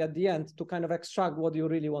matching at the end to kind of extract what you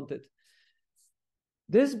really wanted.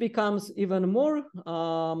 This becomes even more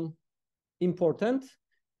important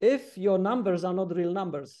if your numbers are not real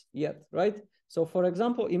numbers yet, right? So for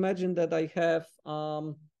example, imagine that I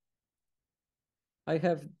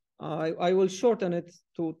will shorten it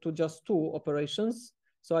to just 2 operations.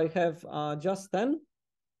 So I have just 10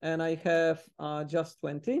 and I have just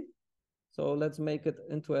 20. So let's make it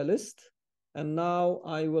into a list. And now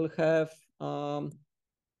I will have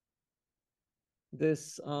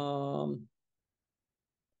this,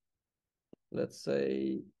 let's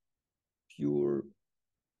say, pure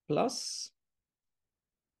plus.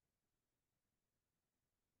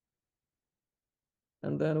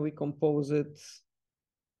 And then we compose it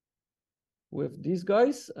with these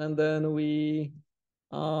guys. And then we,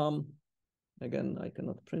 again, I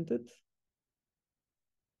cannot print it.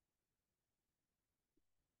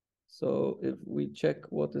 So if we check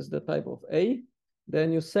what is the type of A,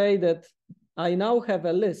 then you say that I now have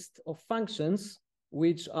a list of functions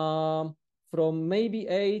which are from maybe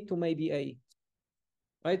A to maybe A,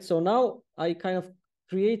 right? So now I kind of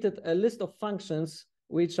created a list of functions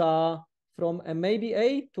which are from a maybe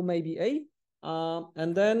A to maybe A,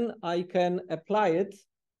 and then I can apply it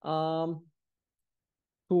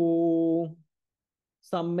to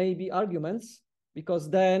some maybe arguments, because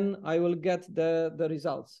then I will get the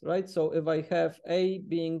results, right? So if I have A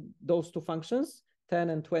being those two functions, 10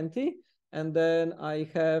 and 20, and then I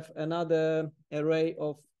have another array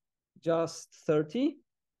of just 30,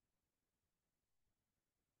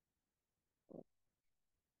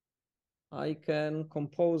 I can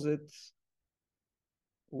compose it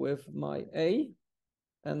with my A,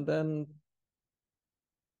 and then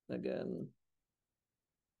again,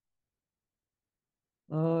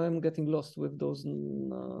 I'm getting lost with those.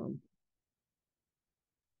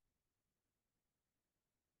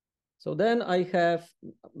 So then I have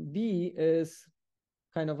B is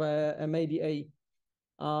kind of a maybe A.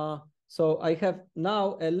 So I have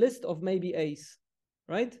now a list of maybe A's,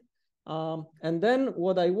 right? And then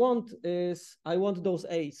what I want is, I want those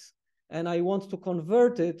A's, and I want to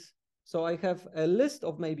convert it. So I have a list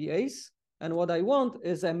of maybe A's, and what I want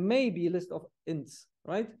is a maybe list of ints,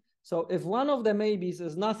 right? So if one of the maybes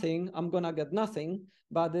is nothing, I'm gonna get nothing.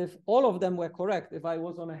 But if all of them were correct, if I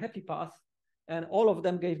was on a happy path and all of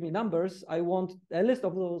them gave me numbers, I want a list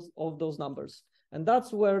of those numbers. And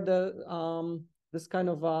that's where the this kind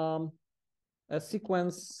of a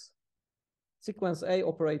sequence A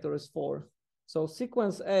operator is for. So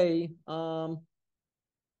sequence A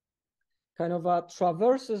kind of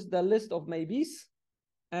traverses the list of maybes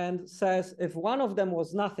and says, if one of them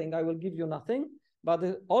was nothing, I will give you nothing. But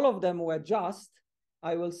if all of them were just,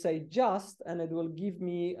 I will say just, and it will give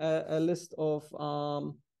me a list of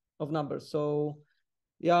numbers. So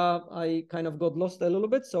yeah, I kind of got lost a little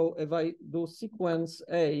bit. So if I do sequence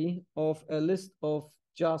A of a list of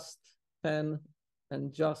just 10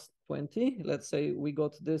 and just 20, let's say we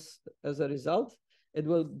got this as a result, it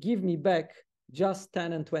will give me back just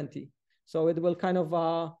 10 and 20. So it will kind of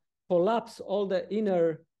collapse all the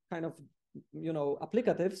inner kind of,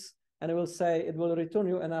 applicatives, and it will say, it will return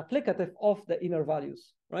you an applicative of the inner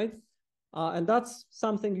values, right? And that's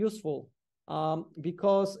something useful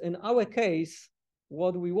because in our case,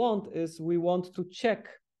 what we want is we want to check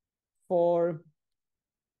for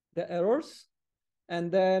the errors, and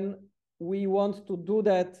then we want to do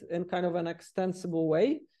that in kind of an extensible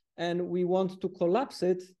way, and we want to collapse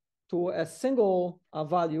it to a single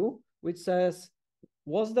value, which says,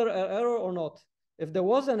 was there an error or not? If there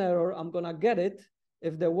was an error, I'm gonna get it.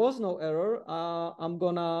 If there was no error, I'm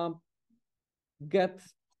gonna get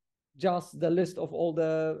just the list of all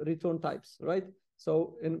the return types, right?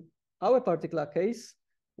 So in our particular case,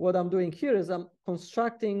 what I'm doing here is I'm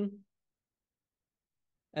constructing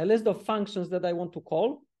a list of functions that I want to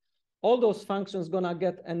call. All those functions gonna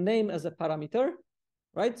get a name as a parameter,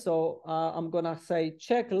 right? So I'm gonna say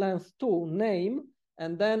check length to name,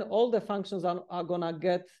 and then all the functions are gonna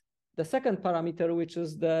get the second parameter, which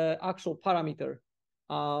is the actual parameter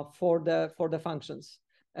for the functions.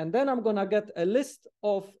 And then I'm gonna get a list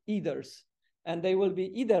of either's, and they will be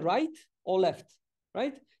either right or left,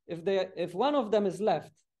 right? If one of them is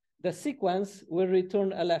left, the sequence will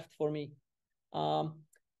return a left for me.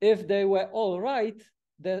 If they were all right,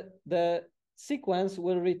 the sequence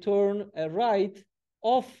will return a right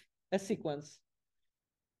of a sequence.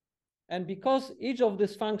 And because each of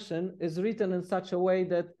this function is written in such a way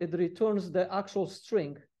that it returns the actual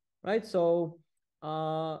string, right? So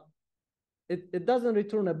it doesn't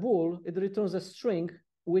return a bool, it returns a string,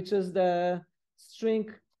 which is the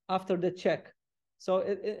string after the check. So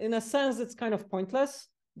in a sense, it's kind of pointless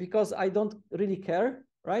because I don't really care,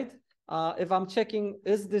 right? If I'm checking,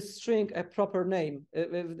 is this string a proper name?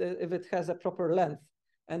 If it has a proper length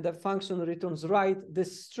and the function returns right,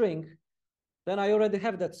 this string, then I already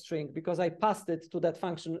have that string because I passed it to that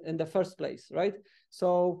function in the first place, right?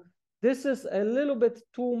 So this is a little bit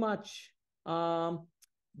too much,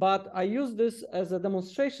 but I use this as a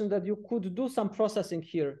demonstration that you could do some processing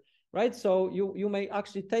here, right? So you may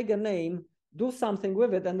actually take a name, do something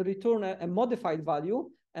with it, and return a modified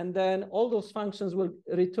value, and then all those functions will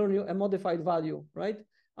return you a modified value, right?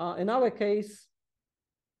 In our case,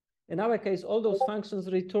 all those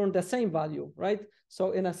functions return the same value, right?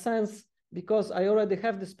 So in a sense, because I already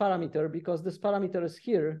have this parameter, because this parameter is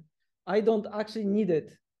here, I don't actually need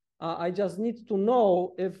it. I just need to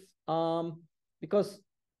know if, because,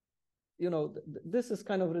 this is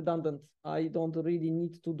kind of redundant. I don't really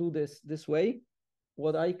need to do this way.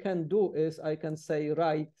 What I can do is I can say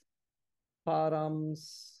write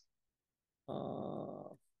params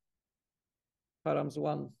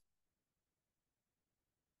 1,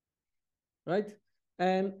 right?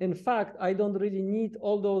 And in fact, I don't really need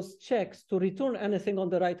all those checks to return anything on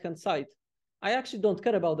the right-hand side. I actually don't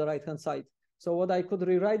care about the right-hand side. So what I could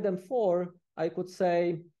rewrite them for, I could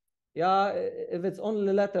say, Yeah, if it's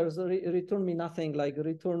only letters, return me nothing, like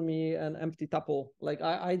return me an empty tuple. Like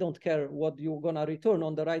I don't care what you're gonna return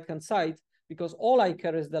on the right-hand side, because all I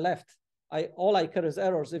care is the left. All I care is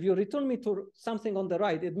errors. If you return me to something on the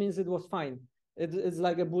right, it means it was fine. It's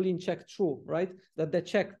like a Boolean check true, right? That the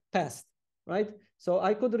check passed, right? So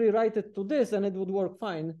I could rewrite it to this and it would work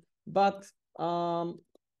fine, but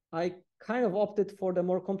I kind of opted for the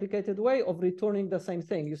more complicated way of returning the same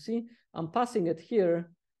thing. You see, I'm passing it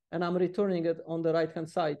here and I'm returning it on the right-hand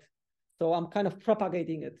side. So I'm kind of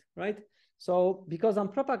propagating it, right? So because I'm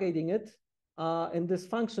propagating it in this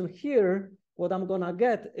function here, what I'm gonna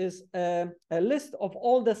get is a list of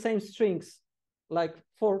all the same strings, like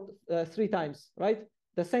three times, right?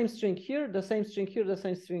 The same string here, the same string here, the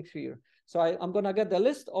same string here. So I'm gonna get the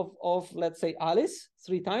list of let's say Alice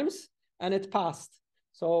 3 times, and it passed.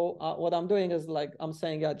 So what I'm doing is like, I'm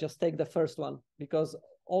saying, yeah, just take the first one because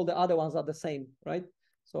all the other ones are the same, right?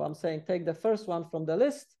 So I'm saying take the first one from the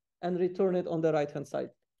list and return it on the right-hand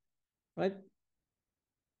side, right?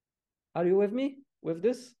 Are you with me with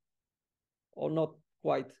this or not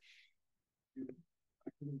quite?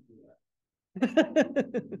 I couldn't do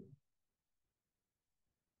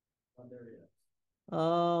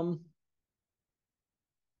that.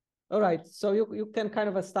 All right, so you can kind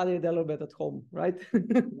of study it a little bit at home, right?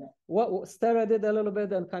 Stare at it a little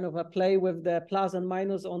bit and kind of play with the plus and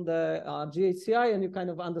minus on the GHCI, and you kind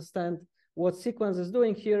of understand what sequence is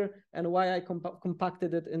doing here and why I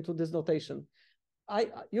compacted it into this notation.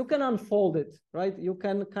 You can unfold it, right? You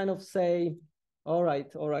can kind of say, all right,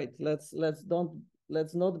 let's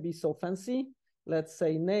not be so fancy. Let's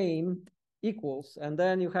say name equals, and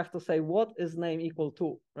then you have to say what is name equal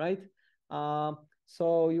to, right?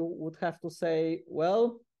 So you would have to say,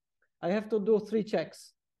 well, I have to do 3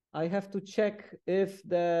 checks. I have to check if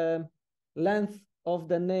the length of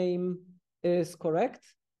the name is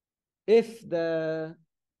correct, if the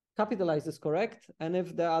capitalized is correct, and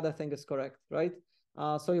if the other thing is correct, right?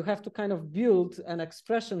 So you have to kind of build an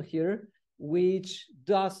expression here which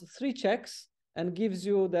does 3 checks and gives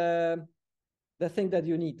you the thing that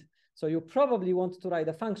you need. So you probably want to write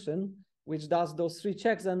a function which does those 3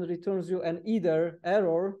 checks and returns you an either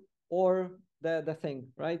error or the thing,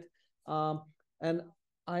 right? And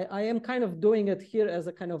I am kind of doing it here as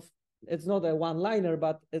a kind of, it's not a one-liner,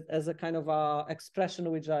 but as a kind of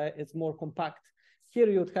expression which it's more compact. Here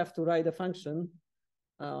you'd have to write a function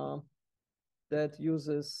that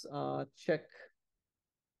uses check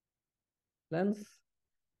length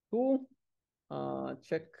to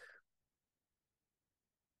check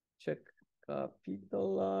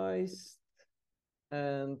capitalized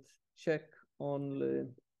and check only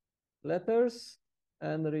letters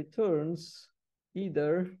and returns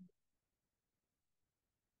either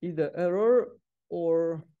error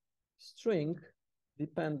or string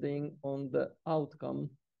depending on the outcome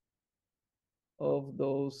of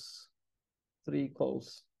those 3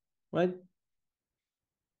 calls, right?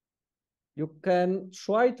 You can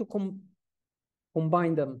try to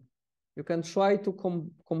combine them. You can try to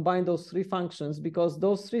combine those 3 functions because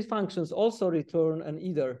those 3 functions also return an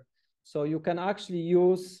either. So you can actually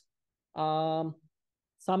use some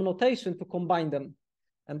notation to combine them.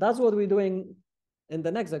 And that's what we're doing in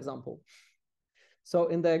the next example. So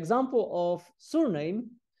in the example of surname,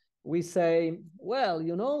 we say, well,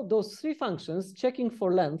 you know, those 3 functions, checking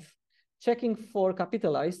for length, checking for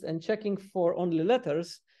capitalized, and checking for only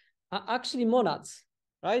letters, are actually monads,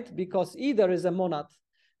 right? Because either is a monad.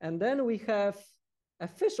 And then we have a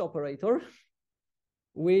fish operator,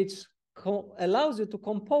 which allows you to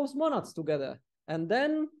compose monads together. And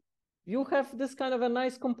then you have this kind of a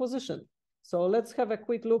nice composition. So let's have a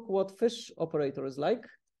quick look what fish operator is like.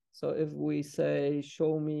 So if we say,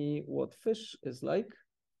 show me what fish is like.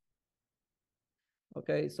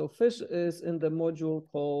 Okay, so fish is in the module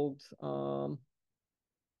called,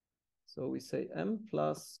 so we say M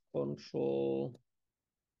plus control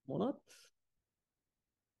monad.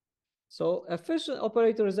 So a fish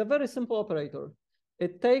operator is a very simple operator.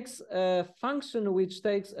 It takes a function which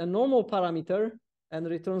takes a normal parameter and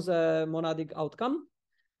returns a monadic outcome,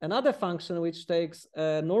 another function which takes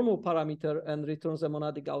a normal parameter and returns a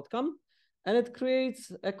monadic outcome, and it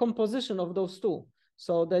creates a composition of those 2.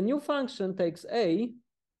 So the new function takes A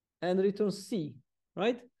and returns C,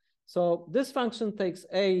 right? So this function takes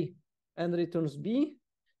A and returns B.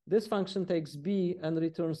 This function takes B and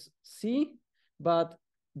returns C, but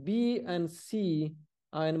B and C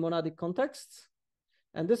are in monadic contexts.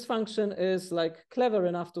 And this function is like clever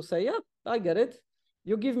enough to say, yeah, I get it.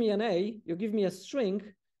 You give me an A, you give me a string,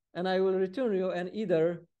 and I will return you an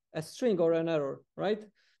either a string or an error, right?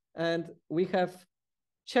 And we have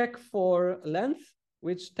check for length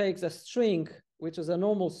which takes a string, which is a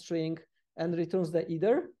normal string, and returns the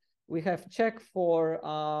either. We have check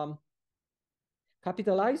for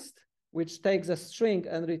capitalized, which takes a string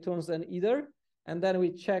and returns an either. And then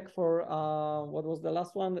we check for, what was the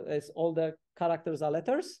last one? Is all the characters are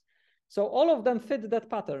letters. So all of them fit that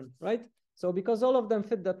pattern, right? So because all of them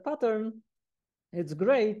fit that pattern, it's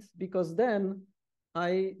great, because then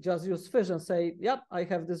I just use fish and say, yep, I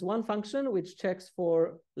have this one function which checks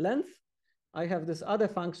for length. I have this other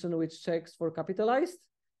function which checks for capitalized.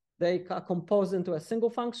 They are composed into a single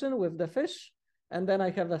function with the fish. And then I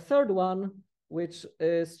have a third one, which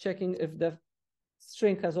is checking if the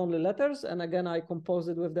string has only letters. And again, I compose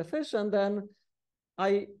it with the fish. And then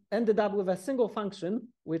I ended up with a single function,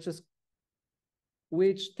 which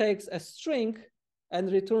takes a string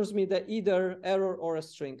and returns me the either error or a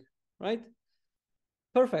string, right?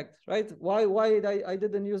 Perfect, right? Why I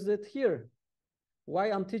didn't use it here?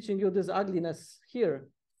 Why I'm teaching you this ugliness here?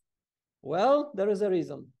 Well, there is a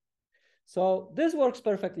reason. So this works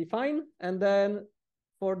perfectly fine. And then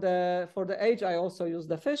for the age, I also use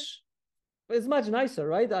the fish. It's much nicer,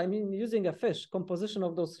 right? I mean, using a fish composition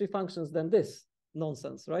of those three functions than this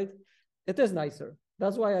nonsense, right? It is nicer.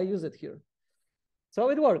 That's why I use it here. So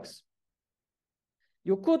it works.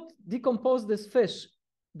 You could decompose this fish,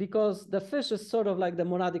 because the fish is sort of like the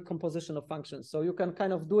monadic composition of functions. So you can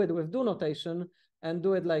kind of do it with do notation and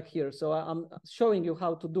do it like here. So I'm showing you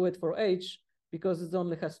how to do it for age, because it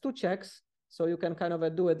only has two checks. So you can kind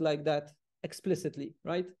of do it like that explicitly,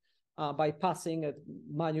 right? By passing it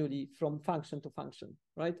manually from function to function,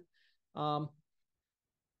 right?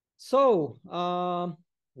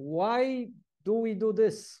 Why do we do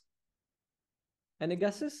this? Any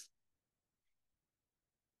guesses?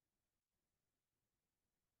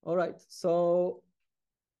 All right, so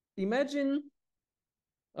imagine,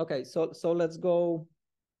 okay, so let's go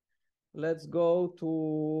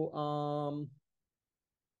to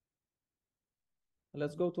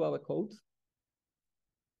our code.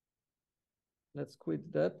 Let's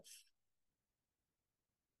quit that.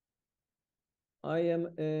 I am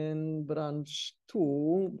in branch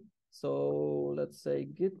 2. So let's say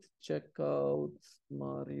git checkout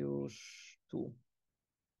Mariusz 2.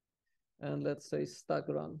 And let's say stack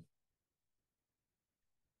run.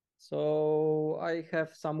 So I have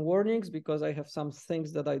some warnings because I have some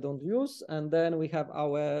things that I don't use. And then we have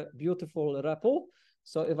our beautiful REPL.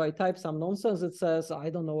 So if I type some nonsense, it says, I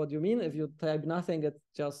don't know what you mean. If you type nothing, it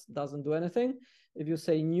just doesn't do anything. If you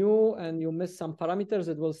say new and you miss some parameters,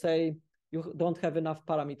 it will say you don't have enough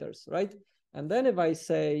parameters, right? And then if I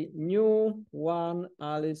say new one,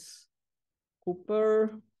 Alice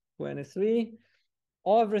Cooper, 23,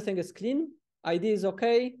 everything is clean. ID is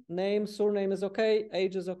okay, name, surname is okay,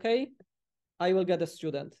 age is okay, I will get a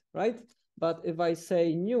student, right? But if I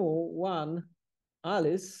say new one,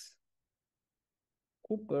 Alice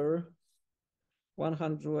Cooper,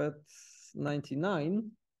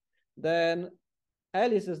 199, then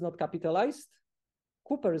Alice is not capitalized,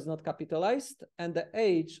 Cooper is not capitalized, and the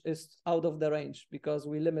age is out of the range because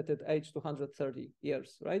we limited age to 130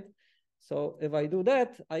 years, right? So if I do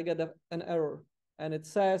that, I get an error, and it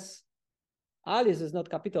says Alice is not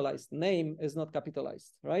capitalized, name is not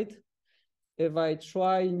capitalized, right? If I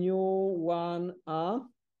try new one A,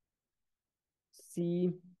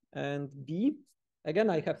 C, and B, again,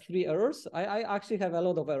 I have 3 errors. I actually have a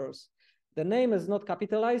lot of errors. The name is not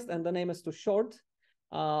capitalized and the name is too short.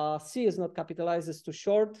 C is not capitalized, it's too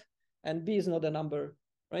short, and B is not a number,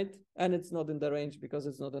 right? And it's not in the range because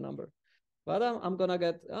it's not a number. But I'm gonna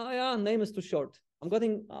get, oh yeah, name is too short. I'm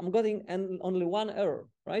getting only 1 error,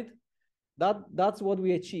 right? That's what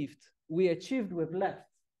we achieved. We achieved with left.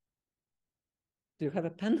 Do you have a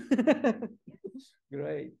pen?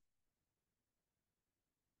 Great.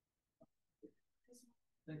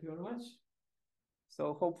 Thank you very much.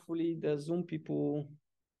 So hopefully the Zoom people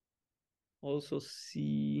also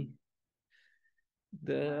see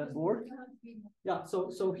the board. Yeah,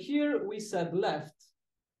 so here we said left.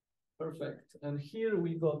 Perfect. And here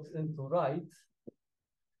we got into right.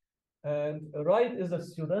 And right is a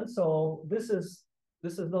student, so this is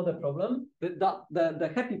not a problem.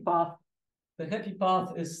 The happy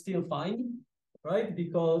path is still fine, right?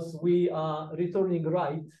 Because we are returning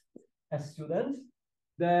right as student.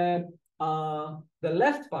 The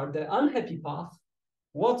left part, the unhappy path,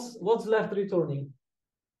 what's left returning?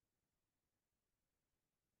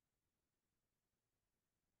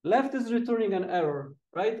 Left is returning an error,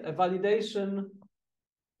 right? A validation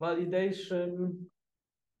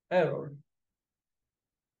error.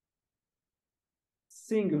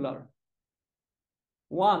 Singular.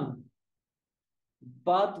 1.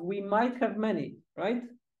 But we might have many, right?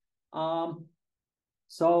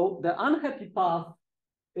 So the unhappy path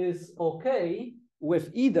is okay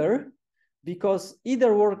with either, because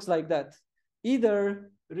either works like that.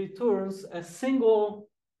 Either returns a single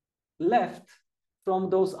left from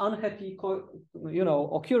those unhappy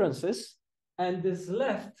occurrences, and this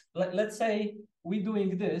left, let's say we're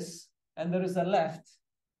doing this and there is a left,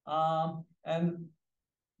 and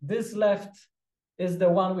this left is the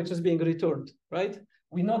one which is being returned, right?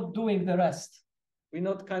 We're not doing the rest. We're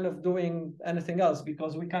not kind of doing anything else,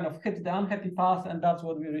 because we kind of hit the unhappy path and that's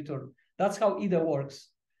what we return. That's how either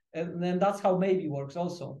works. And then that's how maybe works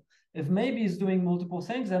also. If maybe is doing multiple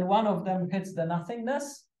things and one of them hits the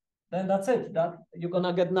nothingness, then that's it. That you're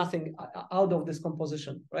gonna get nothing out of this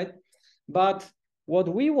composition, right? But what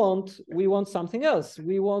we want something else.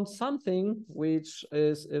 We want something which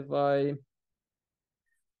is, if I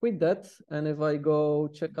quit that, and if I go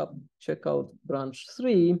check out branch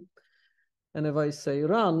 3, and if I say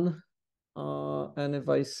run, and if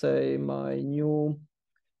I say my new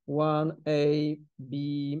 1A,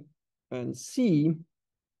 B, and C,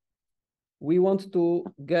 we want to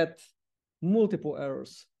get multiple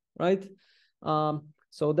errors, right?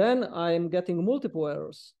 So then I'm getting multiple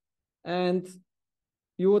errors. And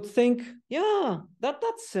you would think, yeah,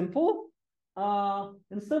 that's simple.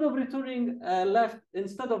 Instead of returning left,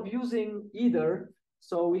 instead of using either,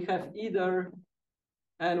 so we have either,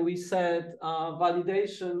 and we said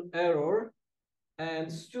validation error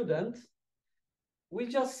and student, we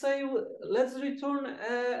just say, let's return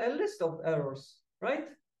a list of errors, right?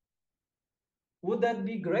 Would that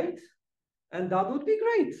be great? And that would be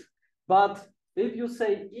great. But if you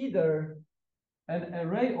say either an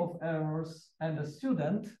array of errors and a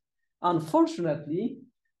student, unfortunately,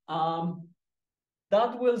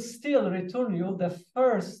 that will still return you the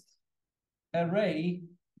first array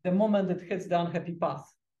the moment it hits the unhappy path,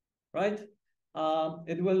 right?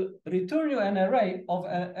 It will return you an array of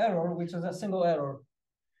an error, which is a single error,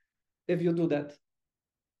 if you do that.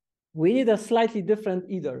 We need a slightly different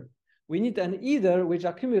either. We need an either which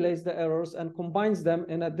accumulates the errors and combines them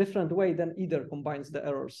in a different way than either combines the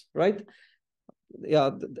errors, right? Yeah,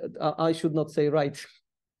 I should not say right.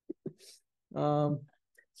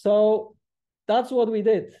 So that's what we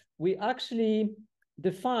did. We actually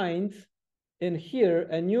defined in here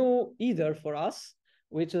a new either for us,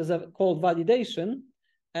 which is called validation,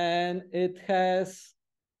 and it has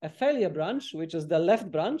a failure branch, which is the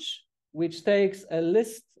left branch, which takes a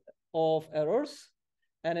list of errors,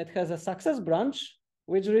 and it has a success branch,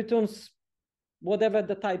 which returns whatever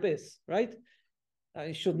the type is, right?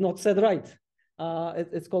 I should not said right.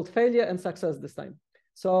 It's called failure and success this time.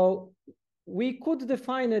 So we could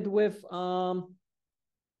define it with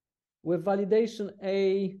validation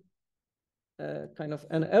A, kind of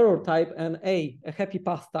an error type, and a happy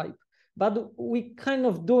path type. But we kind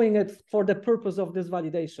of doing it for the purpose of this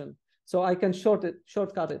validation. So I can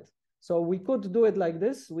shortcut it. So we could do it like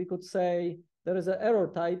this. We could say there is an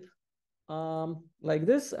error type like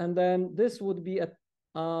this, and then this would be a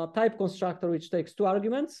type constructor which takes 2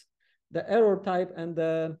 arguments, the error type and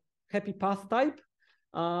the happy path type.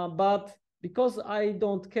 But because I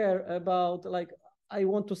don't care about, like, I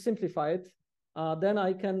want to simplify it, then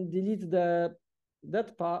I can delete that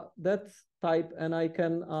type, and I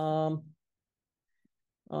can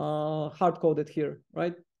hard code it here,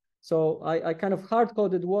 right? So I kind of hard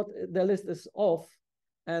coded what the list is of,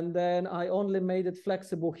 and then I only made it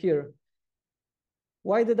flexible here.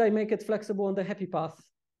 Why did I make it flexible on the happy path?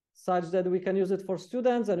 Such that we can use it for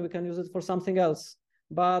students and we can use it for something else.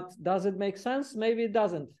 But does it make sense? Maybe it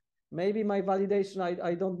doesn't. Maybe my validation,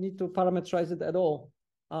 I don't need to parameterize it at all.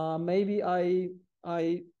 Maybe I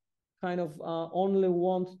kind of only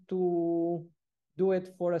want to do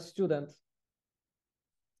it for a student.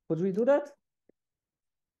 Could we do that?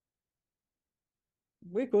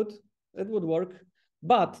 We could. It would work.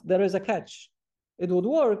 But there is a catch. It would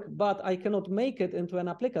work, but I cannot make it into an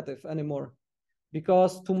applicative anymore.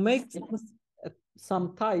 Because to make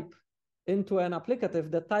some type into an applicative,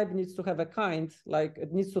 the type needs to have a kind, like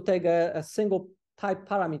it needs to take a single type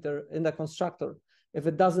parameter in the constructor. If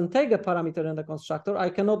it doesn't take a parameter in the constructor, I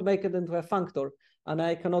cannot make it into a functor, and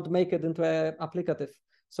I cannot make it into an applicative.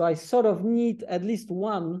 So I sort of need at least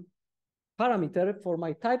one parameter for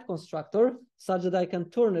my type constructor, such that I can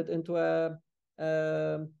turn it into a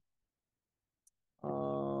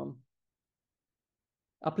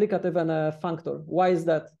applicative and a functor. Why is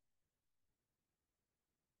that?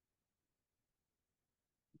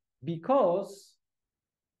 Because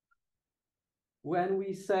when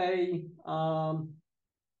we say,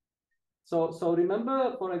 so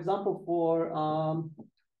remember, for example, for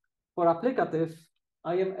applicative,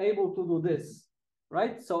 I am able to do this,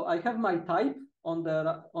 right? So I have my type,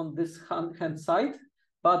 on this hand side,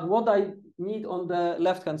 but what I need on the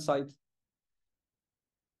left-hand side.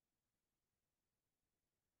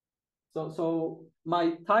 So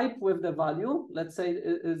my type with the value, let's say,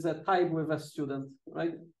 is a type with a student,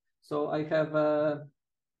 right? So I have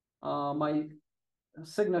my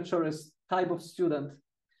signature is type of student,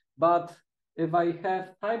 but if I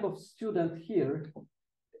have type of student here,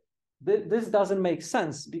 this doesn't make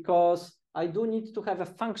sense because I do need to have a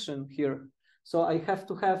function here. So I have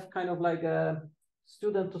to have kind of like a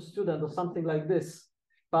student to student or something like this,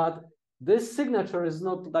 but this signature is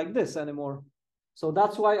not like this anymore. So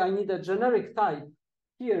that's why I need a generic type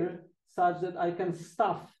here such that I can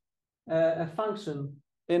stuff a function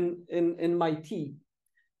in my T.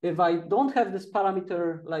 If I don't have this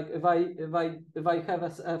parameter, like if I have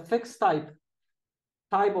a fixed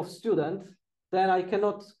type of student, then I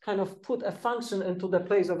cannot kind of put a function into the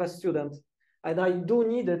place of a student. And I do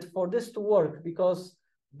need it for this to work because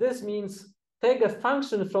this means take a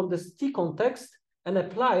function from this T context and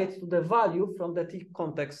apply it to the value from the T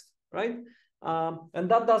context, right? And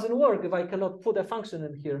that doesn't work if I cannot put a function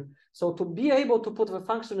in here. So to be able to put a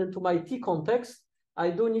function into my T context,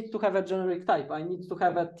 I do need to have a generic type. I need to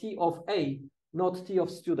have a T of A, not T of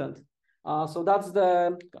student. So that's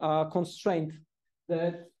the constraint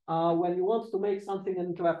that when you want to make something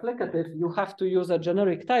into applicative, you have to use a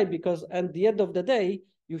generic type because at the end of the day,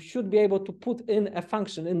 you should be able to put in a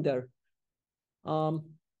function in there.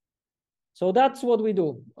 So that's what we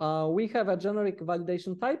do. We have a generic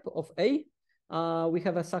validation type of A. We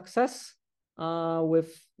have a success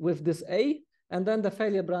with this A, and then the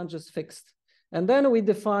failure branch is fixed. And then we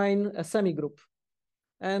define a semigroup.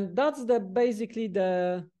 And that's basically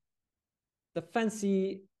the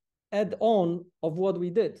fancy add-on of what we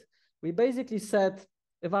did. We basically said,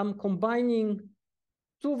 if I'm combining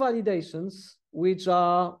two validations, which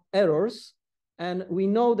are errors, and we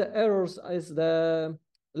know the errors is the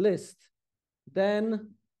list,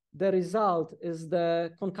 then the result is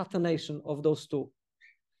the concatenation of those two,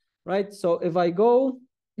 right? So if I go,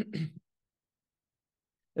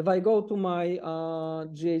 if I go to my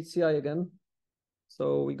GHCI again,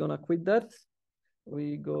 so we're gonna quit that.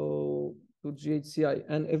 We go to GHCI,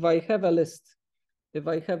 and if I have a list,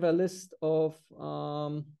 of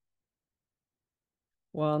 1,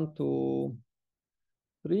 2,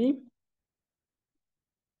 3,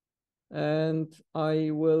 and I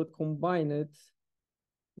will combine it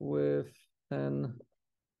with 10,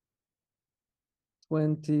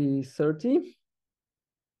 20, 30.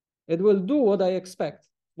 It will do what I expect.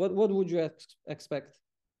 What would you expect?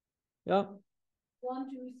 Yeah. 1,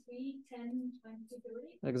 2, 3, 10, 20,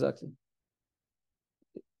 30. Exactly.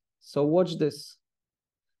 So watch this.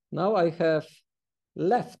 Now I have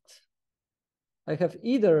left. I have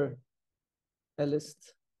either a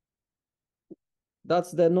list.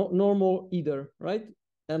 That's the normal either, right?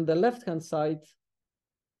 And the left-hand side.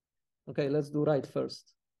 Okay, let's do right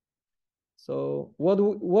first. So what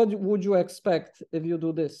would you expect if you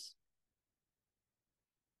do this?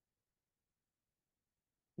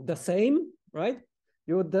 The same, right?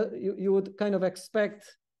 You would kind of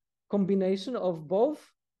expect combination of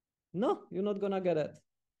both. No, you're not gonna get it.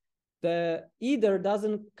 The either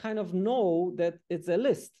doesn't kind of know that it's a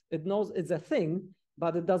list. It knows it's a thing,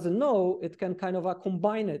 but it doesn't know it can kind of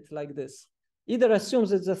combine it like this. Either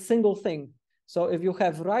assumes it's a single thing. So if you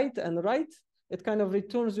have right and right, it kind of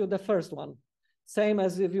returns you the first one. Same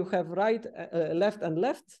as if you have right, left and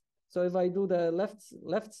left. So if I do the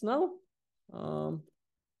lefts now,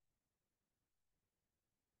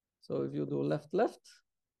 so if you do left,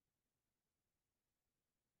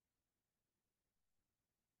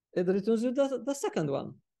 it returns you the second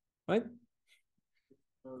one, right?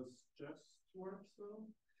 Does just work though?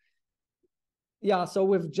 Yeah, so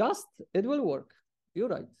with just, it will work. You're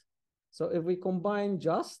right. So if we combine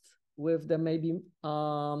just with the maybe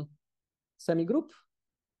semigroup,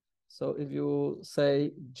 so if you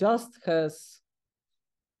say just has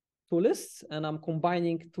two lists and I'm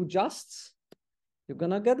combining two justs, you're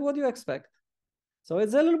gonna get what you expect. So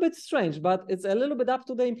it's a little bit strange, but it's a little bit up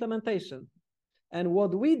to the implementation. And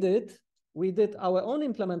what we did our own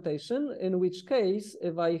implementation, in which case,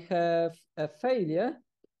 if I have a failure,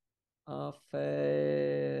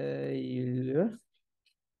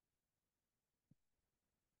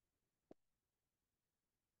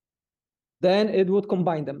 then it would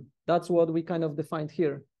combine them. That's what we kind of defined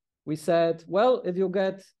here. We said, well, if you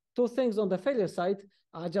get two things on the failure side,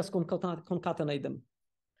 I just concatenate them,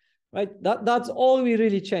 right? That's all we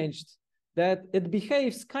really changed, that it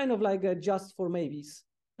behaves kind of like a just for maybes,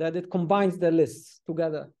 that it combines the lists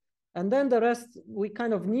together. And then the rest we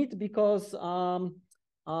kind of need because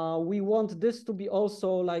we want this to be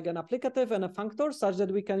also like an applicative and a functor, such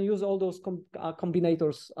that we can use all those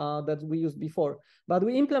combinators that we used before. But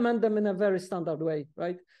we implement them in a very standard way,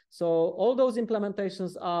 right? So all those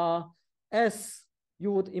implementations are as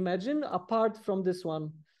you would imagine, apart from this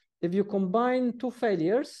one. If you combine two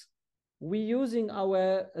failures, we're using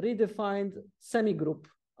our redefined semigroup.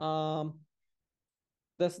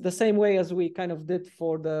 That's the same way as we kind of did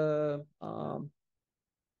for the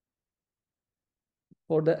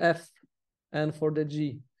F and for the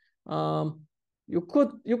G. You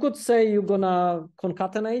could say you're gonna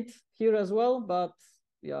concatenate here as well, but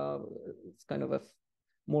yeah, it's kind of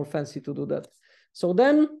more fancy to do that. So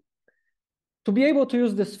then, to be able to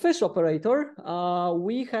use this fish operator,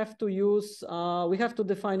 we have to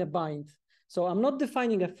define a bind. So I'm not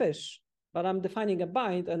defining a fish, but I'm defining a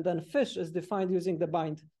bind, and then fish is defined using the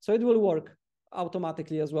bind. So it will work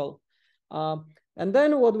automatically as well. And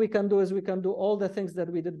then what we can do is we can do all the things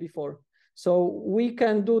that we did before. So we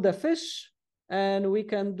can do the fish, and we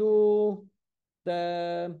can do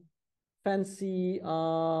the fancy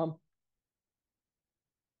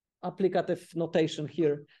applicative notation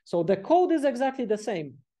here. So the code is exactly the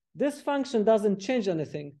same. This function doesn't change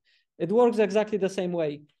anything. It works exactly the same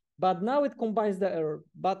way. But now it combines the error,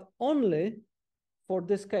 but only for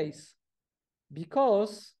this case.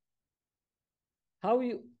 Because how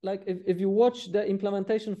you, like, if you watch the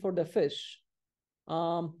implementation for the fish,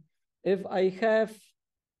 if I have,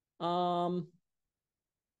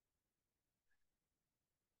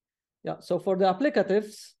 so for the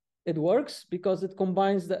applicatives, it works because it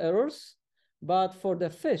combines the errors. But for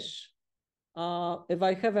the fish, if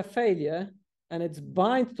I have a failure and it's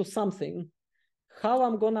bind to something, how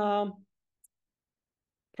I'm gonna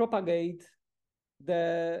propagate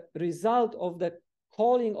the result of the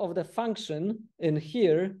calling of the function in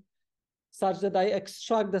here such that I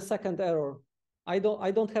extract the second error? I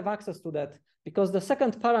don't have access to that because the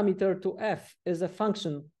second parameter to F is a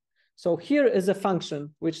function. So here is a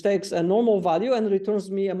function which takes a normal value and returns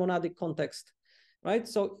me a monadic context, right?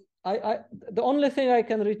 So the only thing I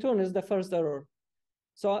can return is the first error.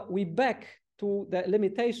 So we back to the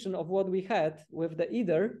limitation of what we had with the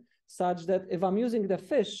either, such that if I'm using the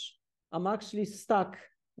fish, I'm actually stuck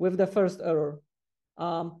with the first error.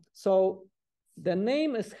 So the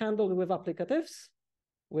name is handled with applicatives,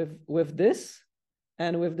 with this,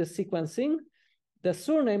 and with the sequencing. The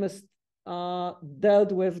surname is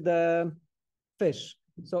dealt with the fish.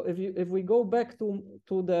 So if we go back to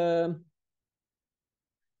the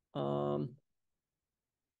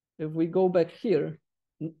if we go back here,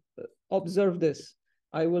 observe this.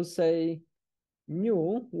 I will say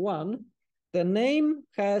new one. The name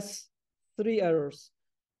has 3 errors.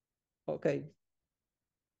 Okay.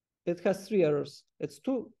 It has 3 errors. It's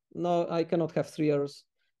 2. No, I cannot have 3 errors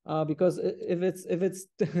because if it's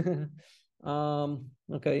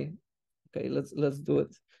okay. Okay, let's do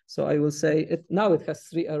it. So I will say it now. It has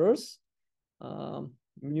 3 errors.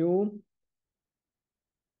 New.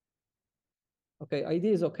 Okay, ID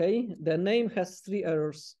is okay. The name has 3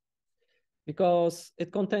 errors because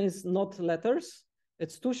it contains not letters.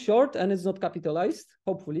 It's too short and it's not capitalized.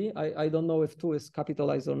 Hopefully, I don't know if 2 is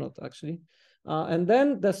capitalized or not actually. And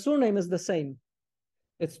then the surname is the same.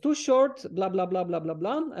 It's too short, blah blah blah blah blah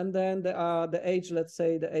blah, and then the age. Let's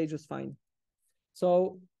say the age is fine.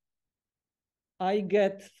 So I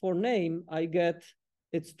get for name,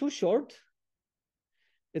 it's too short,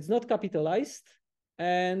 it's not capitalized,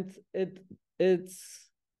 and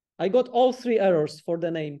I got all 3 errors for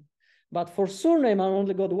the name, but for surname I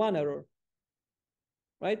only got 1 error,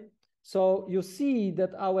 right? So you see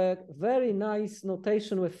that our very nice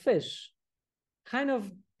notation with fish kind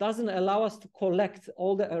of doesn't allow us to collect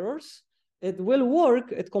all the errors. It will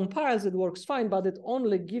work, it compiles, it works fine, but it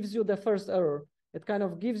only gives you the first error. It kind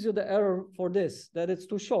of gives you the error for this, that it's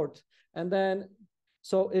too short. And then,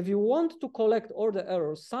 so if you want to collect all the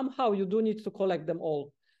errors, somehow you do need to collect them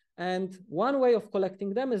all. And one way of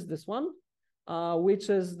collecting them is this one, which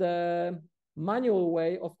is the manual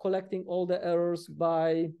way of collecting all the errors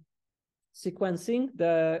by sequencing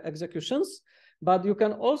the executions. But you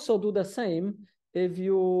can also do the same if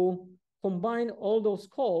you combine all those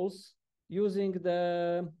calls using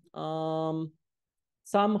the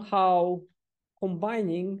somehow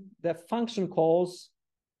combining the function calls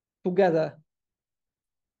together.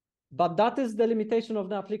 But that is the limitation of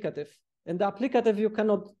the applicative. In the applicative, you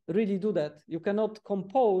cannot really do that. You cannot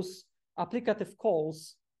compose applicative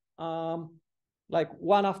calls like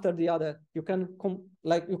one after the other. You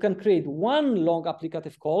can create one long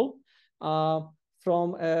applicative call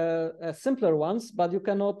from simpler ones, but you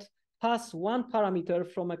cannot pass one parameter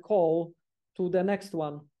from a call to the next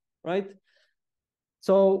one, right?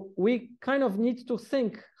 So we kind of need to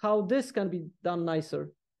think how this can be done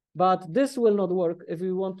nicer, but this will not work if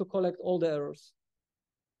we want to collect all the errors.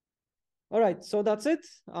 All right, so that's it.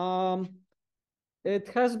 It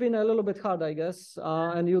has been a little bit hard, I guess,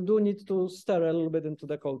 and you do need to stare a little bit into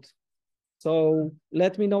the code. So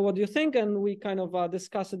let me know what you think, and we kind of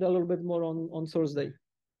discuss it a little bit more on Thursday.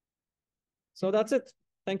 So that's it.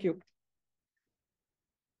 Thank you.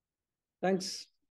 Thanks.